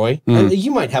work, Troy?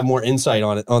 You might have more insight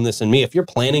on this than me. If you're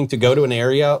planning to go to an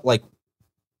area, like,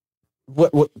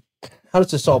 what how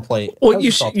does this all play? Well,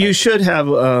 you should have,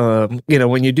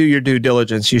 when you do your due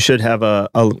diligence, you should have a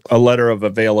letter of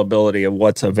availability of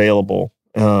what's available,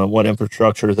 what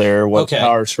infrastructure is there, what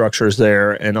power structure is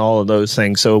there, and all of those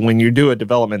things. So when you do a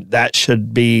development, that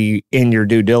should be in your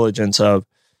due diligence of,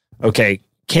 okay,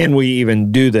 can we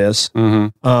even do this?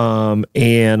 And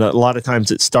a lot of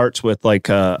times it starts with like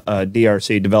a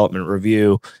DRC development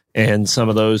review and some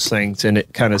of those things, and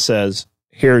it kind of says,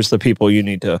 here's the people you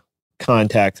need to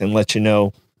contact and let you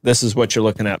know this is what you're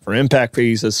looking at for impact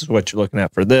fees, this is what you're looking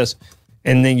at for this,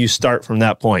 and then you start from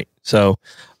that point. So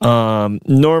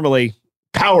normally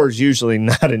power is usually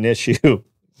not an issue.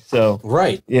 So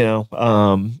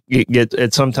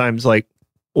it's sometimes like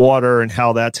water and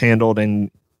how that's handled and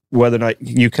whether or not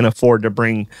you can afford to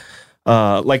bring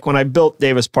like when I built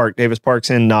Davis Park's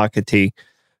in Nocatee,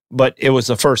 but it was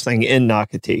the first thing in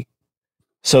Nocatee.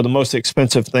 So the most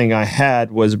expensive thing I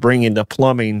had was bringing the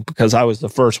plumbing because I was the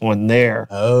first one there.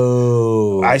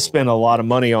 Oh. I spent a lot of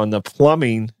money on the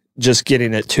plumbing just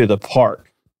getting it to the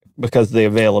park because of the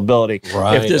availability.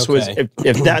 Right. If this was,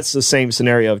 if that's the same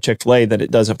scenario of Chick-fil-A, then it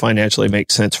doesn't financially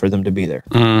make sense for them to be there.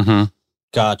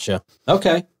 Gotcha.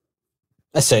 Okay.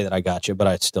 I say that I got you, but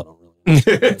I still don't really.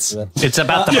 It's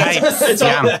about the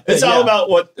hype. It's all about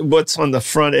what's on the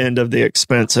front end of the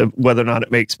expense of whether or not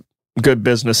it makes good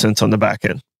business sense on the back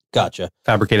end. Gotcha.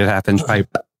 Fabricated half-inch pipe.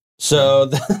 So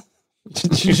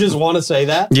did you just want to say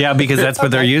that? Yeah, because that's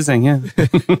what they're using. Yeah.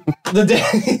 The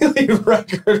Daily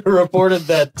Record reported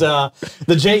that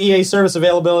the JEA service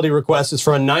availability request is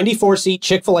for a 94-seat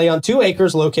Chick-fil-A on 2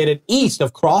 acres located east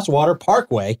of Crosswater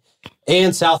Parkway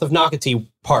and south of Nocatee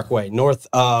Parkway, north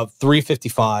of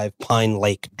 355 Pine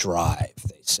Lake Drive,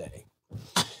 they say.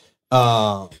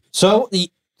 So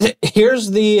here's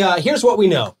what we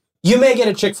know. You may get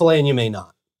a Chick-fil-A and you may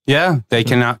not. Yeah, they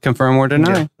cannot confirm or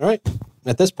deny. Yeah. All right.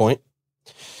 At this point,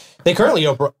 they currently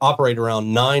operate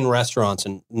around 19 restaurants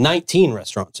in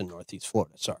Northeast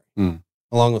Florida,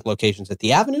 along with locations at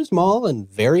the Avenues Mall and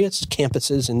various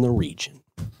campuses in the region.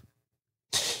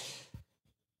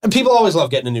 And people always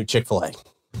love getting a new Chick-fil-A.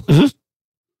 Mm-hmm.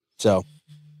 So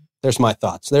there's my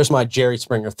thoughts. There's my Jerry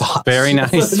Springer thoughts. Very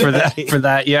nice for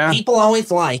that, yeah. People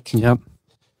always like. Yep.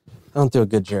 I don't do a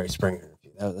good Jerry Springer.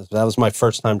 That was my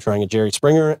first time trying a Jerry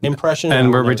Springer impression.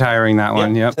 And we're retiring that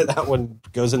one, yep. That one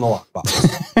goes in the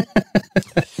lockbox.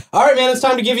 All right, man, it's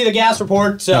time to give you the gas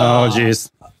report. Oh,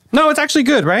 jeez. No, it's actually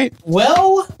good, right?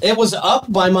 Well, it was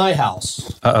up by my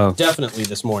house. Uh-oh. Definitely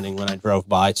this morning when I drove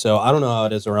by. So I don't know how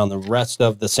it is around the rest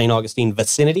of the St. Augustine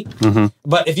vicinity. Mm-hmm.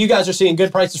 But if you guys are seeing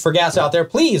good prices for gas out there,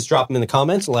 please drop them in the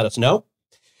comments and let us know.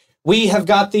 We have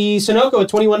got the Sunoco at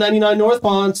 $21.99 North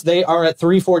Ponce. They are at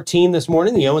 $3.14 this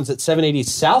morning. The Owens at $7.80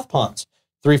 South Ponce,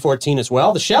 $3.14 as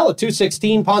well. The Shell at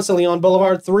 $2.16 Ponce de Leon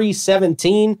Boulevard,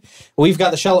 $3.17. We've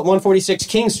got the Shell at 146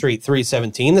 King Street,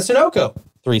 $3.17. The Sunoco,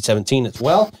 $3.17 as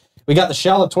well. We got the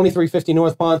Shell at 2350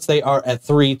 North Ponce. They are at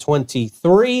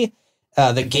 $3.23.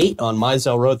 The Gate on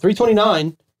Mizell Road,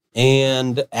 $3.29.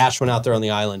 And Ashwin out there on the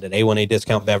island at A1A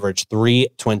Discount Beverage,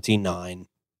 $3.29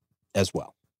 as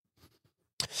well.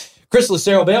 Chris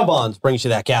Lucero Bail Bonds brings you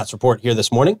that gas report here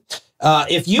this morning.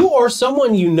 If you or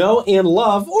someone you know and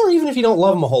love, or even if you don't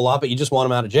love them a whole lot, but you just want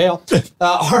them out of jail,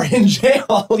 are in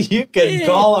jail, you can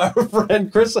call our friend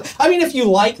Chris. I mean, if you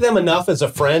like them enough as a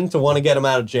friend to want to get them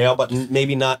out of jail, but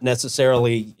maybe not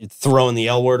necessarily throwing the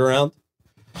L word around,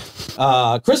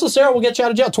 Chris Lucero will get you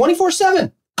out of jail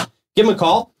 24/7. Give him a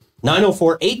call,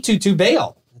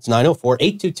 904-822-BAIL. It's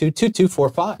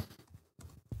 904-822-2245.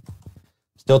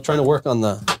 Still trying to work on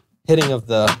the hitting of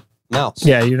the mouse.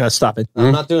 Yeah, you're not stopping.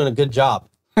 I'm not doing a good job.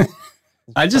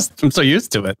 I'm so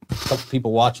used to it. A couple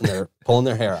people watching, they're pulling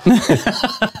their hair out.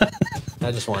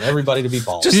 I just want everybody to be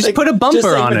bald. Just put a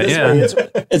bumper on it. Yeah.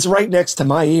 It's right next to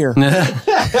my ear.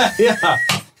 Yeah.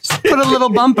 Just put a little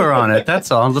bumper on it.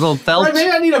 That's all. A little felt. Right,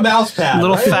 maybe I need a mouse pad.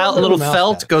 Little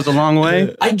felt goes a long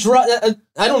way. I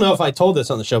don't know if I told this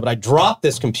on the show, but I dropped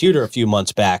this computer a few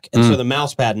months back, and so the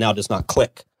mouse pad now does not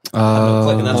click. No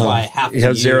click, and that's why I have to You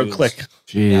have zero click.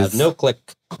 Jeez. Yeah, no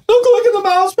click. No click in the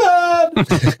mouse pad.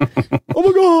 Oh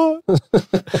my God.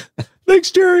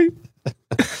 Thanks, Jerry.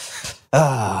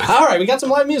 All right, we got some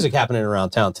live music happening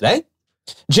around town today.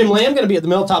 Jim Lamb going to be at the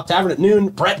Milltop Tavern at noon.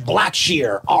 Brett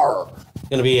Blackshear, going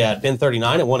to be at Bin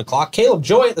 39 at 1 o'clock. Caleb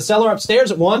Joy at the Cellar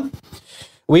upstairs at 1.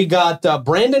 We got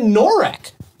Brandon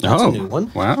Norek. That's a new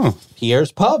one. Wow.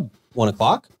 Pierre's Pub, 1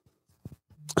 o'clock.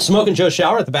 Smoke and Joe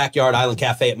Shower at the Backyard Island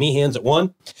Cafe at Meehan's at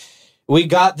 1. We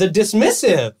got the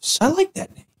Dismissives. I like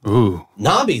that name. Ooh.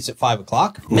 Nobby's at 5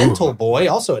 o'clock. Ooh. Mental Boy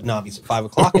also at Nobby's at 5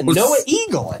 o'clock. And Noah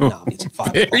Eagle at Nobby's at 5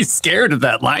 o'clock. Very scared of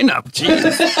that lineup.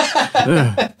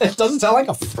 Jeez. It doesn't sound like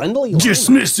a friendly lineup.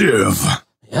 Dismissive.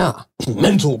 Yeah.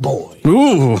 Mental Boy.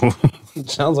 Ooh. It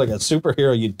sounds like a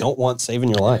superhero you don't want saving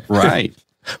your life. Right.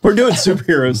 We're doing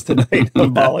superheroes tonight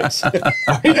on Bollocks.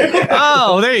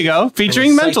 Oh, there you go.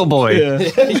 Featuring Mental Boy. Yeah,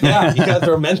 you got to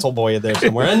throw Mental Boy in there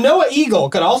somewhere. And Noah Eagle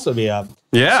could also be a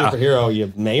superhero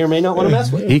you may or may not want to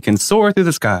mess with. He can soar through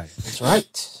the sky. That's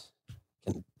right.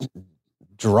 Can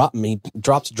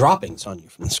drops droppings on you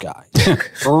from the sky.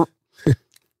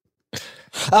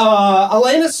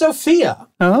 Elena Sophia.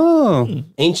 Oh.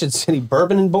 Ancient City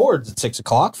Bourbon and Boards at 6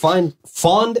 o'clock. Fond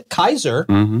Kaiser.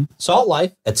 Salt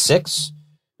Life at 6.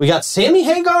 We got Sammy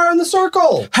Hagar in the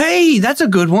Circle. Hey, that's a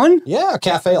good one. Yeah,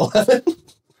 Cafe 11.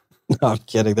 No, I'm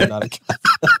kidding. They're not a cafe.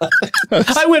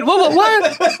 I went,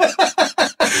 what?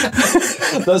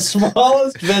 The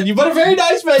smallest venue, but a very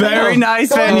nice venue. Very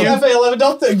nice venue. Cafe 11.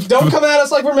 Don't come at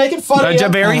us like we're making fun of you.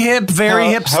 Very hip, very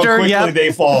hipster. How quickly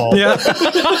they fall. Yeah.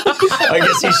 I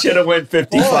guess he should have went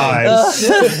 55. I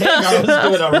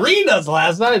was doing arenas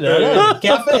last night.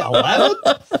 Cafe 11?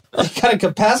 He got a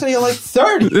capacity of like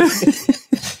 30.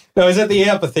 No, he's at the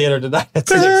amphitheater tonight.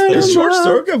 Is George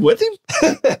Thorogood with him?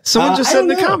 Someone just said in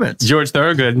the comments. George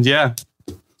Thorogood, yeah.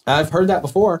 I've heard that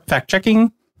before. Fact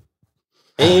checking.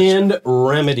 And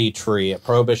Remedy Tree at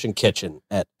Prohibition Kitchen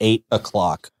at 8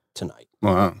 o'clock tonight.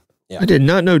 Wow. I did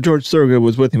not know George Thorogood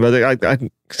was with him, but I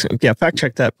fact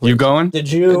check that. Please. You going?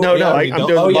 Did you? No, yeah, I'm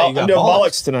doing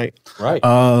bollocks tonight. Right.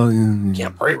 Oh,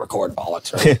 Can't pre-record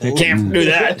bollocks. Right? Can't do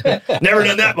that. Never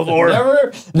done that before.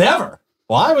 Never.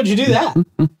 Why would you do that?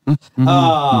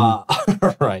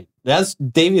 Right. That's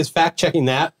Davey is fact checking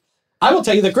that. I will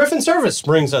tell you that Griffin Service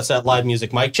brings us that live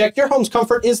music mic check. Your home's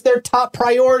comfort is their top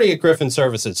priority at Griffin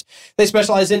Services. They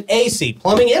specialize in AC,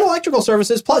 plumbing, and electrical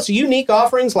services, plus unique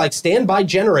offerings like standby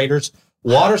generators,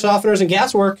 water softeners, and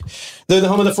gas work. They're the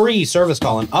home of the free service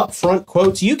call and upfront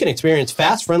quotes. You can experience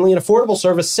fast, friendly, and affordable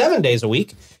service 7 days a week.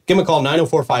 Give them a call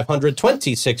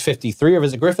 904-500-2653 or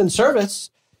visit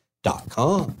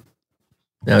griffinservice.com.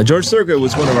 Now, George Thorogood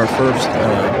was one of our first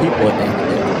people at the end of the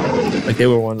day. Like they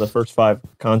were one of the first 5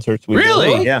 concerts we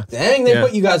Really? did. Yeah. Dang, they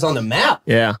put you guys on the map.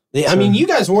 Yeah. I mean, you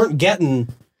guys weren't getting...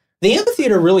 The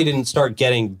amphitheater really didn't start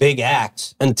getting big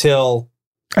acts until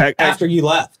after you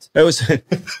left. It was...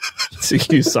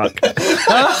 you suck.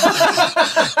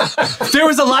 there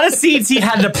was a lot of seeds he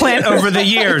had to plant over the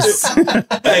years.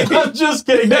 I'm just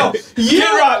kidding. No,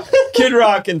 Kid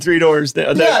Rock and Three Doors.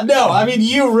 Yeah, no, I mean,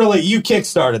 you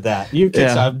kickstarted that.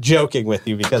 I'm joking with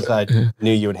you because I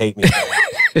knew you would hate me.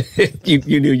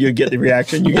 you knew you'd get the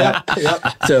reaction you got. Yep.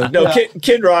 So no,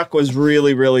 Kid Rock was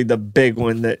really, really the big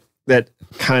one that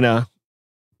kind of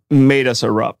made us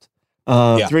erupt.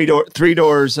 Three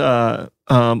Doors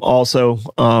also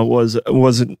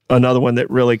was another one that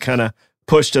really kind of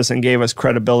pushed us and gave us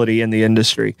credibility in the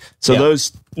industry. So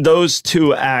those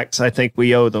 2 acts, I think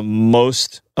we owe the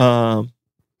most gratitude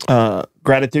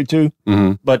to.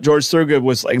 Mm-hmm. But George Thorogood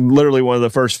was like literally one of the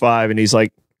first 5, and he's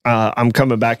like, I'm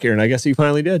coming back here, and I guess he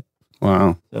finally did.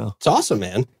 Wow. So. It's awesome,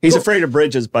 man. He's afraid of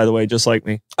bridges, by the way, just like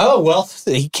me. Oh, well,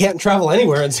 he can't travel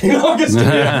anywhere in St. Augustine.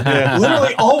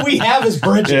 Literally, all we have is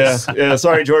bridges. Yeah.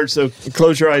 Sorry, George. So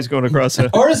close your eyes going across it.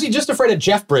 Or is he just afraid of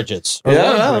Jeff Bridges? Or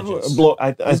Bridges?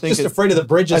 I think just afraid of the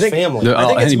Bridges family. I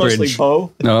think it's mostly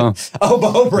Bo. No.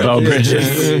 Bo Bridges. Bo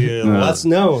Bridges. Less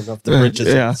known of the Bridges.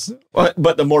 Yeah.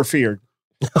 But the more feared.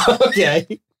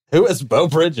 Okay. Who is Bo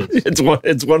Bridges? It's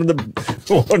one of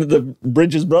the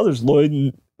Bridges brothers,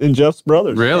 Lloyd and Jeff's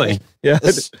brothers. Really? Yeah.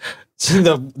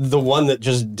 The one that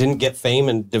just didn't get fame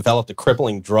and developed a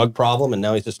crippling drug problem, and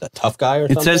now he's just a tough guy or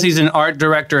something? It says he's an art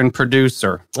director and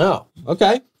producer. Oh,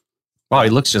 okay. Wow, he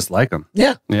looks just like him.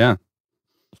 Yeah. Yeah.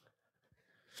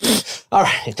 All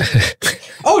right.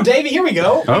 Oh, Davey, here we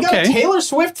go. We got Taylor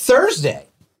Swift Thursday.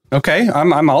 Okay,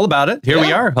 I'm all about it. Here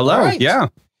we are. Hello. Right. Yeah.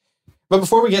 But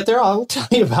before we get there, I'll tell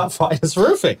you about Fidus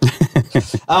Roofing.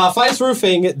 Fidus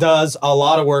Roofing does a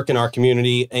lot of work in our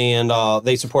community, and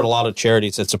they support a lot of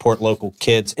charities that support local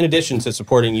kids, in addition to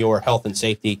supporting your health and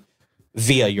safety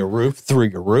via your roof, through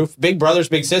your roof. Big Brothers,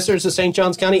 Big Sisters of St.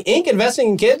 Johns County, Inc., investing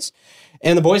in kids,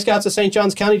 and the Boy Scouts of St.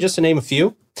 Johns County, just to name a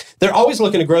few. They're always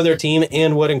looking to grow their team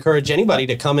and would encourage anybody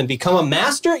to come and become a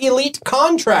Master Elite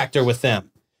Contractor with them.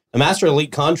 A Master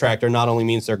Elite Contractor not only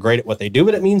means they're great at what they do,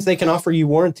 but it means they can offer you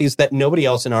warranties that nobody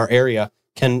else in our area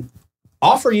can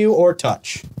offer you or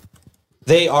touch.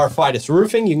 They are Fidus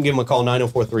Roofing. You can give them a call,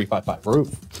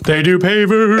 904-355-ROOF. They do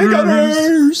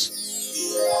pavers.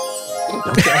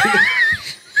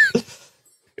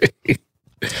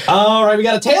 All right, we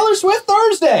got a Taylor Swift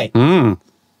Thursday.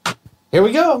 Here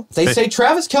we go. They say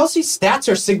Travis Kelce's stats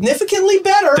are significantly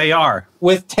better. They are.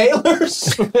 With Taylor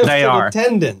Swift in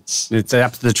attendance. It's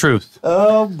the truth.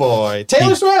 Oh, boy.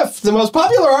 Taylor Swift, the most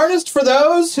popular artist for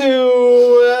those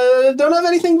who don't have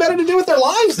anything better to do with their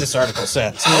lives, this article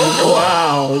says. Oh,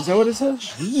 wow. Is that what it says?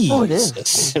 Jeez. Oh, it is.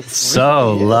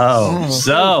 So low.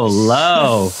 So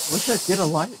low. Wish I get a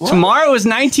light. Tomorrow is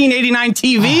 1989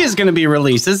 TV is going to be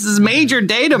released. This is a major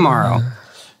day tomorrow.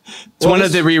 It's one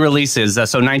of the re-releases. So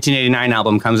 1989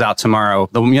 album comes out tomorrow.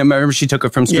 Remember she took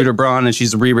it from Scooter Braun and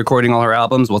she's re-recording all her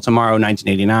albums? Well, tomorrow,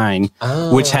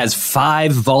 1989, which has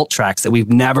 5 vault tracks that we've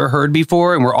never heard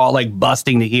before and we're all like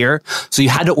busting to hear. So you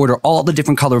had to order all the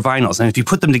different color vinyls. And if you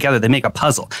put them together, they make a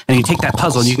puzzle. And you take that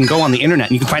puzzle and you can go on the internet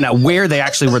and you can find out where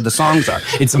the songs are.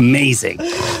 It's amazing.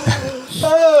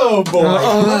 Oh, boy.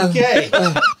 Okay.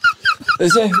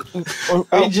 Is it?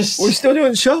 We're still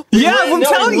doing the show? Yeah, I'm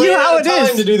telling you how it is.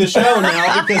 Time to do the show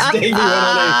now because Davey went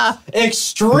on an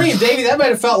extreme. Davey, that might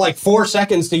have felt like 4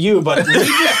 seconds to you, but we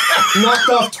just knocked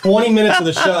off 20 minutes of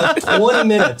the show. 20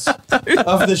 minutes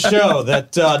of the show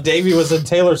that Davey was in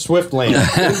Taylor Swift land.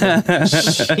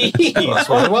 Jeez.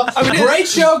 Well, great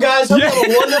show, guys. Hope you have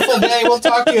a wonderful day. We'll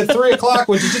talk to you at 3 o'clock,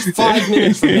 which is just 5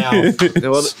 minutes from now.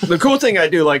 Well, the cool thing I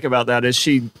do like about that is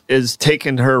she is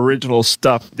taking her original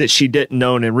stuff that she didn't getting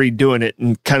known and redoing it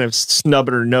and kind of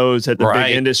snubbing her nose at the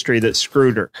big industry that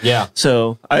screwed her. Yeah.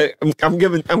 So I'm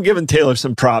giving Taylor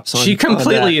some props. She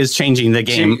completely is changing the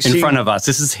game in front of us.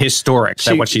 This is historic.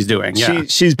 What she's doing. Yeah.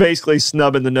 She's basically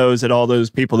snubbing the nose at all those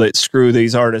people that screw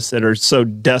these artists that are so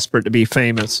desperate to be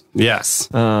famous. Yes.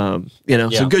 So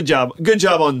good job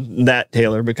on that,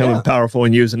 Taylor, becoming powerful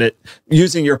and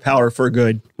using your power for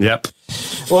good. Yep.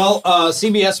 Well,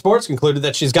 CBS Sports concluded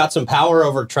that she's got some power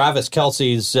over Travis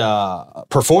Kelce's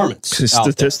performance.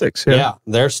 Statistics, yeah.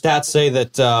 Their stats say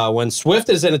that when Swift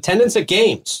is in attendance at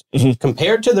games,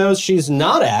 compared to those she's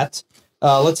not at,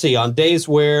 let's see, on days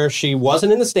where she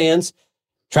wasn't in the stands,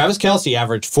 Travis Kelce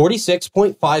averaged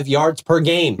 46.5 yards per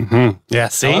game. Mm-hmm. Yeah,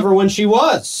 see? However, when she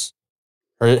was,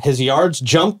 his yards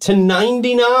jumped to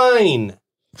 99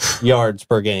 yards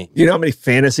per game. You know how many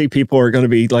fantasy people are going to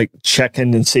be like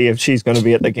checking and see if she's going to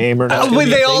be at the game or not?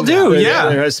 They all do, yeah.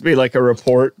 There has to be like a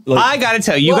report. I got to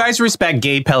tell you, you guys respect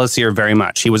Gabe Pellissier very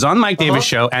much. He was on Mike Davis'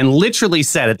 show and literally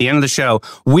said at the end of the show,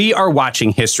 we are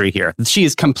watching history here. She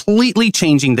is completely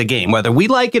changing the game. Whether we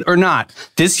like it or not,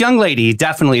 this young lady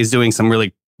definitely is doing some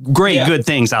really great, good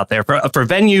things out there for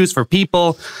venues, for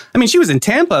people. I mean, she was in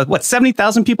Tampa,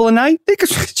 70,000 people a night?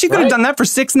 She could have done that for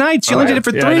 6 nights. She only did it for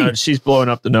 3. No, she's blowing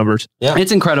up the numbers. Yeah.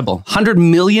 It's incredible. 100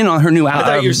 million on her new album. I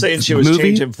thought you were saying she was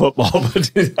changing football.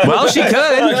 But well, she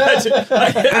could.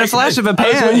 In a flash of a pan.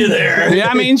 I was with you there. Yeah,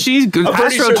 I mean, she's I'm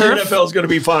pretty sure the NFL is going to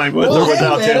be fine with or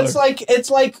without Taylor. It's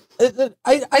like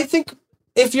I think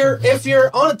if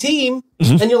you're on a team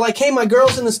and you're like, hey, my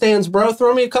girl's in the stands, bro,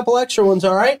 throw me a couple extra ones,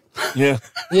 all right? Yeah.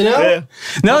 You know? Yeah.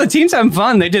 No, the team's having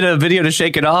fun. They did a video to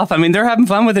shake it off. I mean, they're having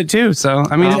fun with it too. So,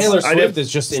 I mean, Taylor Swift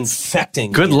is just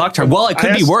infecting. Good luck to her. Well, it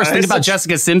could be worse. Think about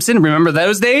Jessica Simpson. Remember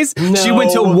those days? No. She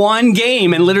went to one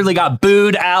game and literally got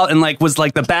booed out and was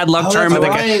like the bad luck charm of the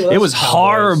game. It was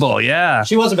horrible. Yeah.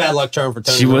 She was a bad luck charm for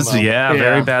Tony Romo. She was,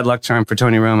 very bad luck charm for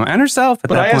Tony Romo and herself at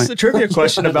that point. But I asked the trivia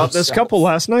question about this couple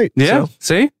last night. Yeah. So.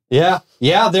 See? Yeah.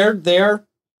 Yeah. They're,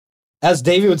 as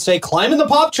Davey would say, climbing the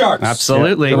pop charts.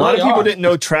 Absolutely. Yeah. A lot of people didn't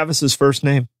know Travis's first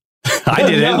name. I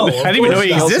didn't. I didn't even know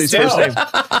he existed.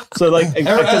 So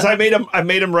because I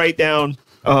made him write down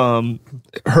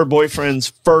her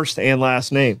boyfriend's first and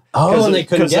last name. Oh, and they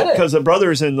couldn't get it because the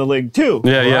brother's in the league too.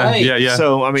 Yeah.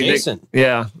 So I mean, Jason.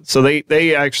 So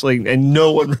they actually, and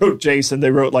no one wrote Jason. They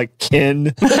wrote like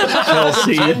Ken,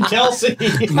 Kelsey,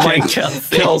 Mike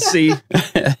Kelsey.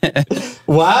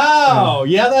 Wow.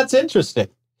 Yeah, that's interesting.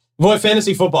 Boy,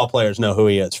 fantasy football players know who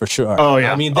he is for sure. Oh,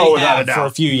 yeah. I mean, they have for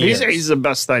a few years. He's the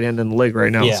best tight end in the league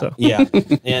right now. Yeah, so. yeah.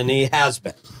 And he has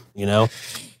been,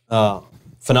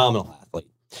 phenomenal athlete.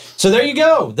 So there you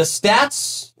go. The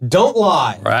stats don't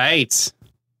lie. Right.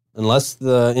 Unless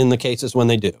in the cases when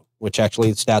they do, which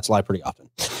actually the stats lie pretty often.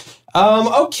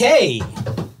 Okay.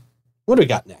 What do we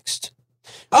got next?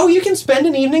 Oh, you can spend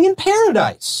an evening in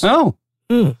paradise. Oh.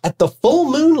 At the Full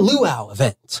Moon Luau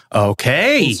event.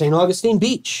 Okay. In St. Augustine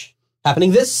Beach.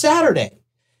 Happening this Saturday.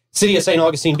 City of St.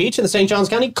 Augustine Beach and the St. Johns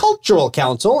County Cultural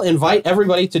Council invite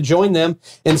everybody to join them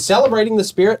in celebrating the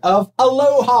spirit of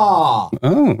aloha.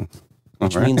 Oh.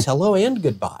 Which means hello and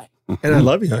goodbye. And I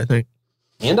love you, I think.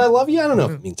 And I love you? I don't know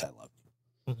if it means I love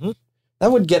you. Mm-hmm.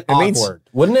 That would get awkward,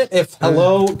 wouldn't it? If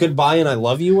hello, goodbye, and I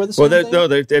love you were the same thing? No,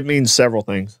 it means several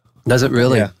things. Does it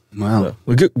really? Yeah. Wow.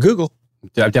 Google.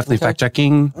 Definitely fact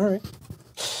checking. All right.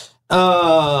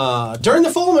 During the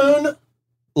Full Moon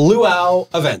Luau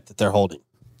event that they're holding.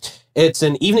 It's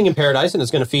an evening in paradise, and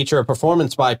it's going to feature a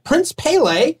performance by Prince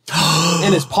Pele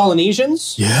and his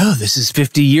Polynesians. Yeah, this is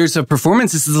 50 years of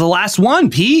performance. This is the last one,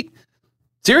 Pete.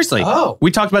 Seriously. Oh. We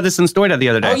talked about this in Story the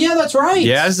other day. Oh, yeah, that's right.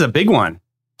 Yeah, this is a big one.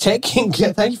 Thank you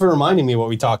for reminding me what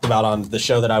we talked about on the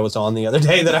show that I was on the other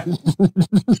day.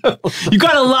 You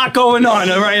got a lot going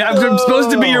on, all right? I'm supposed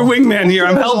to be your wingman here.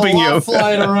 I'm helping you.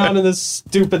 Flying around in this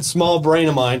stupid small brain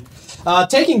of mine.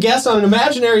 Taking guests on an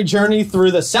imaginary journey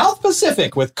through the South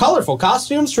Pacific with colorful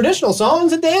costumes, traditional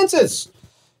songs, and dances.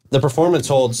 The performance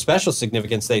holds special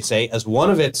significance, they say, as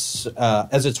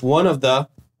it's one of the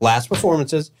last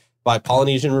performances by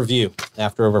Polynesian Review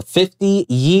after over 50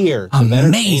 years.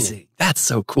 Amazing. That's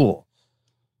so cool.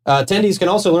 Attendees can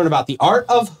also learn about the art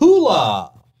of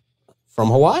hula from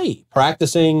Hawaii,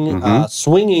 practicing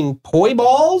swinging poi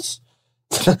balls.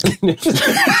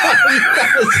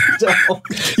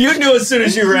 You knew as soon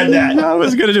as you read that. I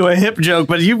was going to do a hip joke,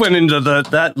 but you went into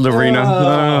that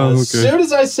arena. As soon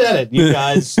as I said it,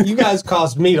 you guys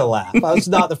caused me to laugh. I was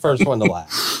not the first one to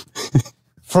laugh.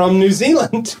 From New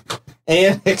Zealand,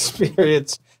 and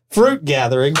experience fruit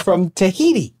gathering from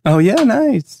Tahiti. Oh, yeah,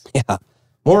 nice. Yeah.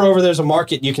 Moreover, there's a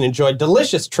market you can enjoy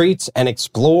delicious treats and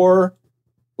explore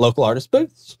local artist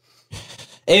booths.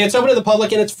 It's open to the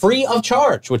public and it's free of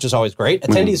charge, which is always great.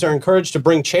 Attendees are encouraged to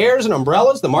bring chairs and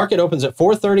umbrellas. The market opens at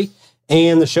 4:30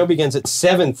 and the show begins at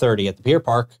 7:30 at the Pier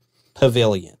Park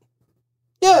Pavilion.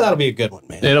 Yeah, that'll be a good one,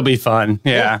 man. It'll be fun.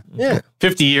 Yeah.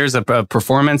 50 years of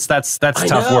performance. That's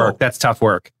tough work. That's tough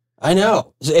work. I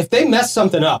know. If they mess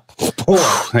something up, boy.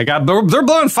 They're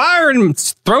blowing fire and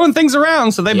throwing things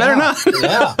around, so they better not.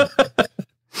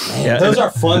 Man, those are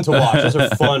fun to watch. Those are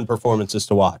fun performances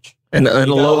to watch. And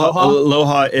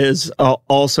aloha is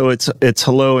also it's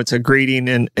hello. It's a greeting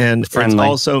and it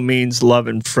also means love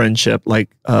and friendship, like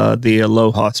the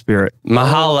aloha spirit.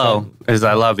 Mahalo is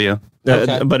I love you.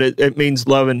 Okay. But it means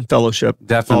love and fellowship.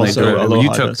 Definitely. Also,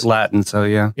 you took Latin, so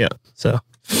yeah. Yeah. So.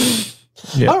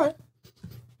 All right.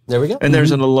 There we go. And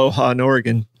there's an aloha in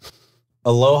Oregon.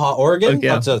 Aloha, Oregon?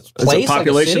 Yeah. That's a place,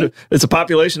 it's a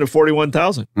population of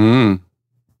 41,000.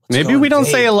 Maybe we don't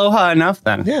say aloha enough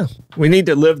then. Yeah. We need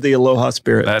to live the aloha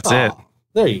spirit. That's it.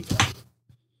 There you go.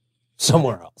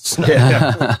 Somewhere else.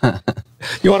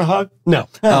 You want a hug? No.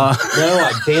 No,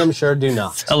 I damn sure do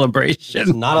not. Celebration.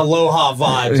 It's not aloha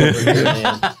vibes over here,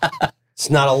 man. It's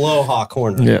not aloha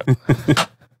corner. Yeah.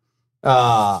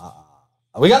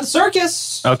 We got the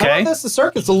circus. Okay. How about this? The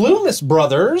circus. The Loomis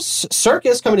Brothers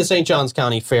Circus coming to St. Johns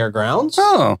County Fairgrounds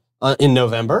in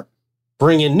November.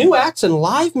 Bring in new acts and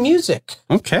live music.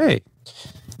 Okay.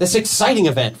 This exciting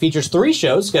event features 3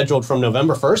 shows scheduled from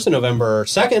November 1st to November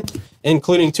 2nd,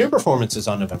 including 2 performances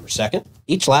on November 2nd,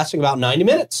 each lasting about 90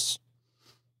 minutes.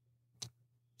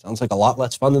 Sounds like a lot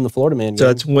less fun than the Florida Man game. So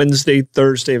it's Wednesday,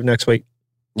 Thursday of next week.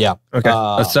 Yeah. Okay.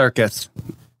 A circus.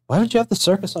 Why would you have the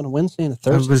circus on a Wednesday and a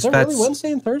Thursday? Is it really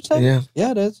Wednesday and Thursday? Yeah.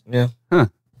 Yeah, it is. Yeah.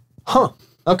 Huh.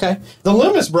 Okay. The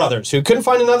Loomis brothers, who couldn't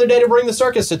find another day to bring the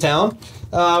circus to town,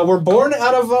 were born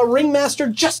out of ringmaster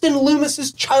Justin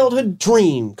Loomis's childhood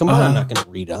dream. Come on, I'm not going to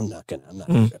read it. I'm not going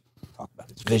to talk about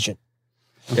his vision.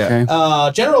 Yeah.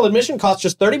 General admission costs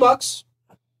just $30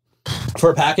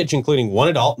 for a package including 1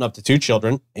 adult and up to 2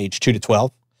 children, age 2 to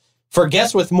 12. For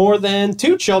guests with more than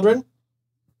 2 children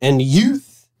and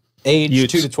youth,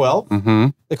 age 2 to 12,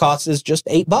 the cost is just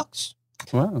 $8.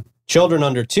 Wow. Children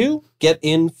under 2 get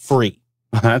in free.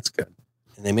 That's good.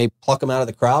 And they may pluck them out of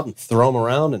the crowd and throw them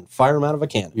around and fire them out of a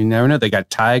cannon. You never know. They got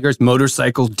tigers,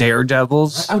 motorcycles,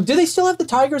 daredevils. Do they still have the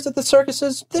tigers at the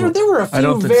circuses? There were a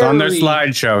few It's on their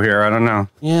slideshow here. I don't know.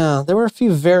 Yeah, there were a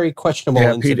few very questionable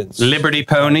incidents. Liberty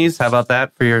ponies. How about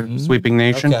that for your sweeping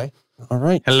nation? Okay. All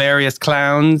right. Hilarious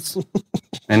clowns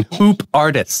and hoop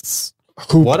artists.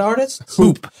 Hoop. What artists?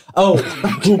 Hoop. Oh,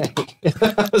 hoop.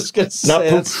 I was going to say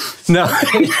No.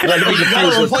 You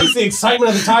got to replace the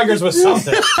excitement of the Tigers with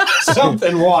something.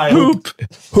 Something wild.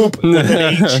 Hoop.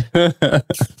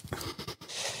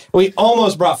 We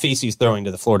almost brought feces throwing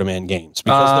to the Florida Man games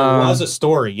because there was a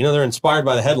story. You know, they're inspired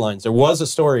by the headlines. There was a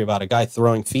story about a guy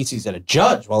throwing feces at a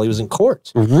judge while he was in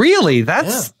court. Really?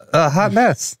 That's a hot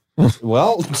mess.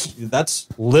 Well, that's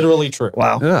literally true.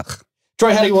 Wow. Ugh.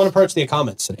 Troy, how do you want to approach the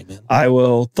comments today, man? I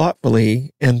will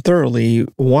thoughtfully and thoroughly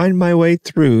wind my way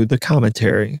through the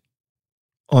commentary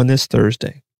on this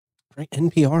Thursday. Great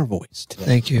NPR voice today.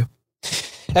 Thank you.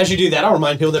 As you do that, I'll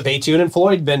remind people that Baytune and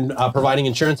Floyd have been providing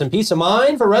insurance and peace of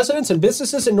mind for residents and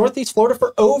businesses in Northeast Florida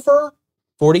for over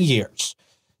 40 years.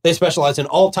 They specialize in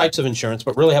all types of insurance,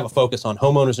 but really have a focus on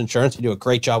homeowners insurance. They do a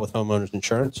great job with homeowners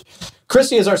insurance.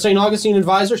 Christy is our St. Augustine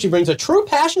advisor. She brings a true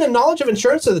passion and knowledge of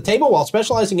insurance to the table while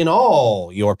specializing in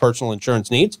all your personal insurance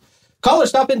needs. Call or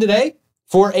stop in today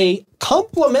for a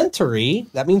complimentary,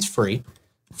 that means free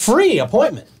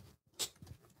appointment.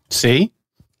 See?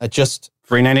 Just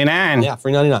free 99. Yeah,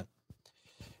 free 99.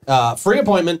 Free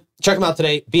appointment. Check them out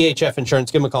today. BHF Insurance.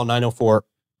 Give them a call,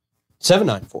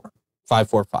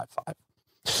 904-794-5455.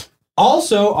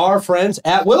 Also, our friends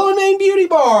at Willow and Maine Beauty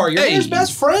Bar, your hair's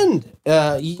best friend.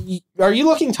 Are you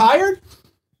looking tired?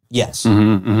 Yes. Head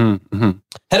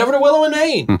over to Willow and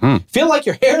Maine. Feel like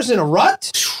your hair's in a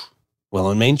rut? Willow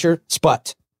and Maine's your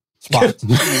spot. I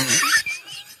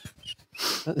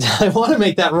want to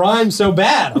make that rhyme so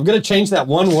bad. I'm going to change that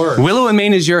one word. Willow and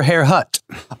Maine is your hair hut.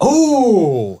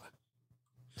 Oh.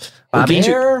 Bobby,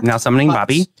 now summoning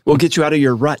Bobby. We'll get you out of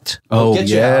your rut. Oh,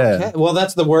 yeah. Okay. Well,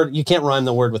 that's the word. You can't rhyme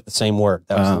the word with the same word.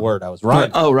 That was the word I was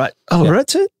rhyming. Oh, right. Oh, yeah.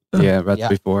 Rut's it? Oh. Yeah, Rut's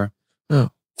before. Oh.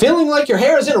 Feeling like your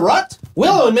hair is in a rut?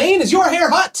 Willow and Maine is your hair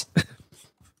hut.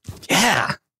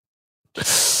 Yeah.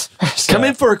 Come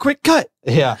in for a quick cut.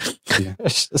 Yeah.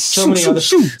 So many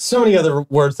other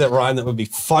words that rhyme that would be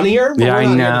funnier. Yeah, I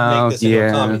know. Make this into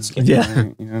a comedy skit.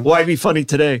 Yeah. Why be funny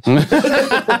today?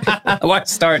 Why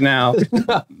start now?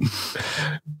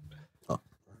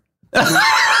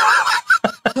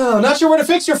 Oh, not sure where to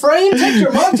fix your frame? Take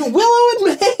your mug to Willow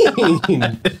and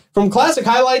Maine. From classic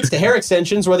highlights to hair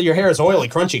extensions, whether your hair is oily,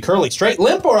 crunchy, curly, straight,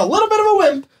 limp, or a little bit of a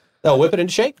wimp, they'll whip it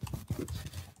into shape.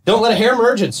 Don't let a hair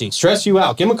emergency stress you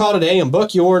out. Give them a call today and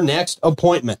book your next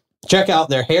appointment. Check out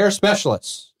their hair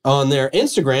specialists on their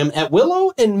Instagram at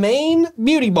Willow and Maine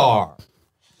Beauty Bar.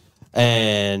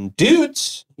 And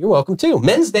dudes, you're welcome too.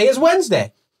 Men's Day is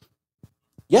Wednesday.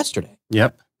 Yesterday.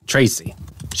 Yep. Tracy.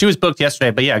 She was booked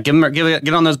yesterday, but yeah,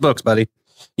 get on those books, buddy.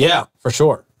 Yeah, for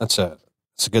sure. That's a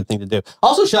good thing to do.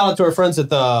 Also, shout out to our friends at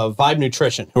the Vibe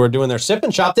Nutrition who are doing their sip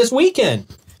and shop this weekend.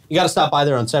 You got to stop by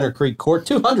there on Center Creek Court,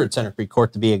 200 Center Creek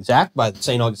Court to be exact, by the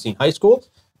St. Augustine High School.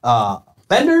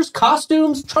 Vendors,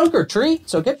 costumes, trunk or treat.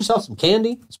 So get yourself some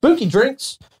candy, spooky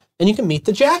drinks, and you can meet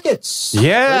the Jackets.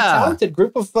 Yeah. Very talented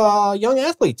group of young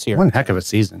athletes here. One heck of a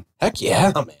season. Heck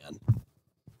yeah, man.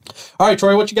 All right,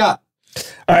 Troy, what you got?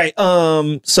 All right.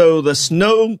 So the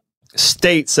snow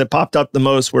states that popped up the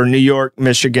most were New York,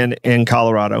 Michigan, and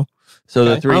Colorado. So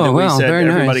the three that we said,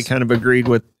 everybody kind of agreed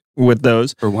with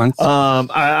those. For once.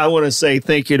 I want to say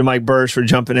thank you to Mike Burris for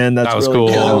jumping in. That was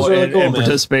really cool. cool, That was really cool, and man.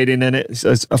 participating in it.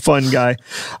 It's a fun guy.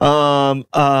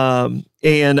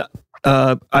 And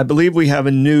I believe we have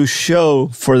a new show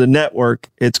for the network.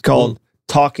 It's called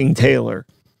Talking Taylor,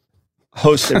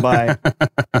 hosted by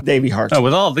Davey Hart. Oh,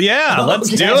 with all the, let's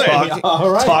do it. All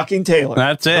right. Talking Taylor.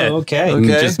 That's it. Okay.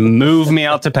 Just move me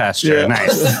out to pasture. Yeah.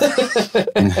 Nice.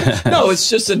 No, it's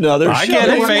just another I show. get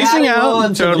it. We're Phasing adding out.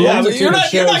 on to Totally. the Yeah, but multitude you're of not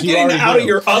shows you getting already out do. of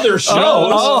your other shows.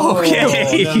 Oh,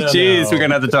 okay. No. Jeez, we're going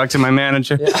to have to talk to my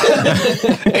manager.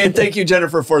 And thank you,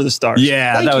 Jennifer, for the stars.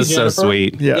 Yeah, Thank that you, was so Jennifer.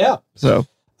 sweet. Yeah. So,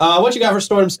 What you got for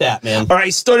Stordom Stat, man? all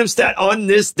right, Stordom Stat on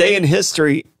this day in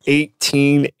history,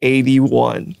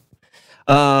 1881.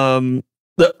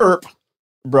 The Earp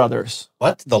brothers,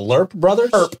 What? The Lerp brothers?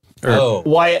 Earp. Oh,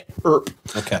 Wyatt Earp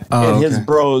okay. and his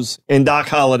bros and Doc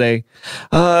Holliday,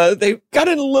 they got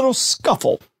in a little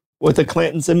scuffle with the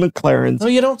Clantons and McLarens. Oh,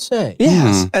 you don't say.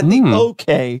 Yes, at the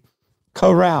OK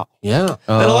Corral. Yeah.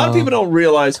 And a lot of people don't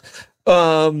realize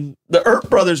the Earp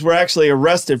brothers were actually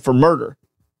arrested for murder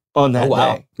on that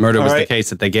day. Murder was All the right.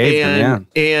 case that they gave them,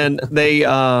 yeah. And they,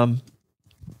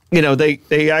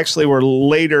 they actually were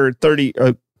later,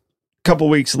 a couple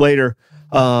weeks later,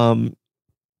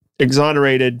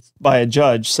 exonerated by a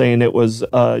judge, saying it was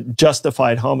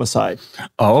justified homicide.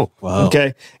 Oh, Wow.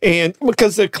 Okay, and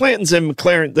because the Clantons and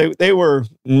McLaren, they were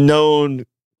known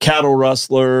cattle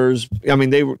rustlers. I mean,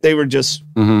 they were just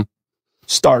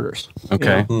starters.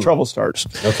 okay. Trouble starters.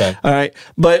 Okay. All right.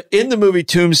 But in the movie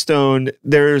Tombstone,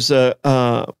 there's a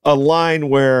line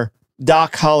where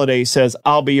Doc Holliday says,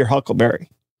 "I'll be your Huckleberry."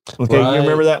 Okay. Right. You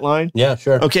remember that line? Yeah,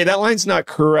 sure. Okay. That line's not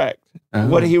correct. Oh.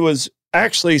 What he was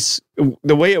actually,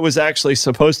 the way it was actually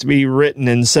supposed to be written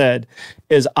and said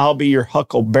is, "I'll be your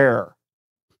Hucklebearer."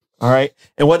 All right.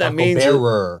 And what that means,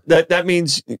 Bearer. that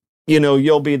means,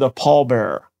 you'll be the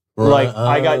pallbearer. Right. Like,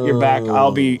 I got your back.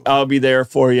 I'll be there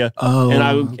for you. Oh,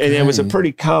 And it was a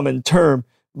pretty common term,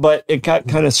 but it got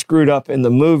kind of screwed up in the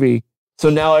movie. So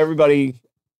now everybody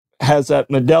has that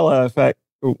Mandela effect.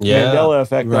 Yeah. Mandela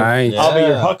effect. of, Right. I'll be your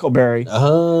Yeah. Huckleberry.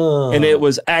 Oh. And it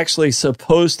was actually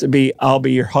supposed to be, I'll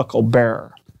be your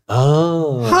Hucklebearer.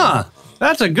 Oh. Huh.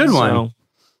 That's a good one. So,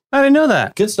 I didn't know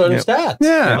that. Good Stordom Yep. Stats.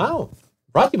 Yeah. Wow.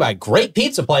 Brought to you by Great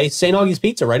Pizza Place, St. Augie's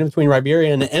Pizza, right in between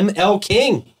Riberia and ML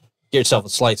King. Get yourself a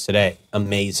slice today.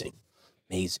 Amazing.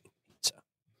 Amazing pizza.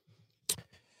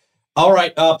 All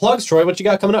right. Plugs, Troy. What you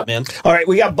got coming up, man? all right,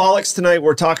 we got Bollocks tonight.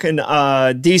 We're talking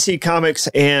DC Comics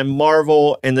and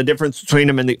Marvel and the difference between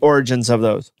them and the origins of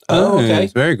those. Oh, okay.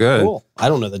 It's very good. Cool. I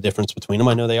don't know the difference between them.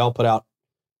 I know they all put out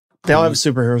They all have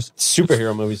superheroes.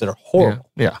 superhero movies that are horrible.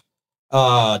 Yeah.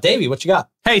 Davey, what you got?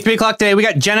 Hey, 3 o'clock today. We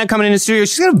got Jenna coming in the studio.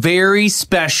 She's got a very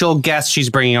special guest she's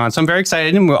bringing on. So I'm very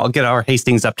excited. And I'll get our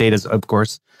Hastings update, of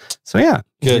course. So, yeah.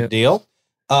 Good deal.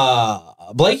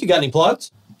 Blake, you got any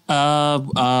plugs? So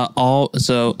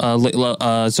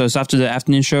it's after the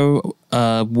afternoon show.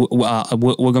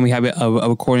 We're gonna be having a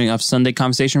recording of Sunday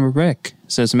Conversation with Rick.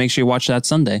 So make sure you watch that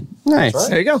Sunday. Nice. Right.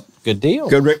 There you go. Good deal.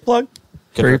 Good Rick plug.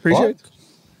 Good Very plug. appreciate it.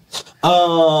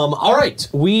 All right.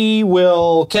 We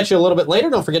will catch you a little bit later.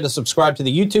 Don't forget to subscribe to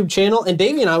the YouTube channel. And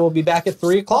Davey and I will be back at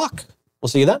 3 o'clock. We'll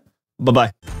see you then.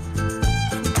 Bye-bye.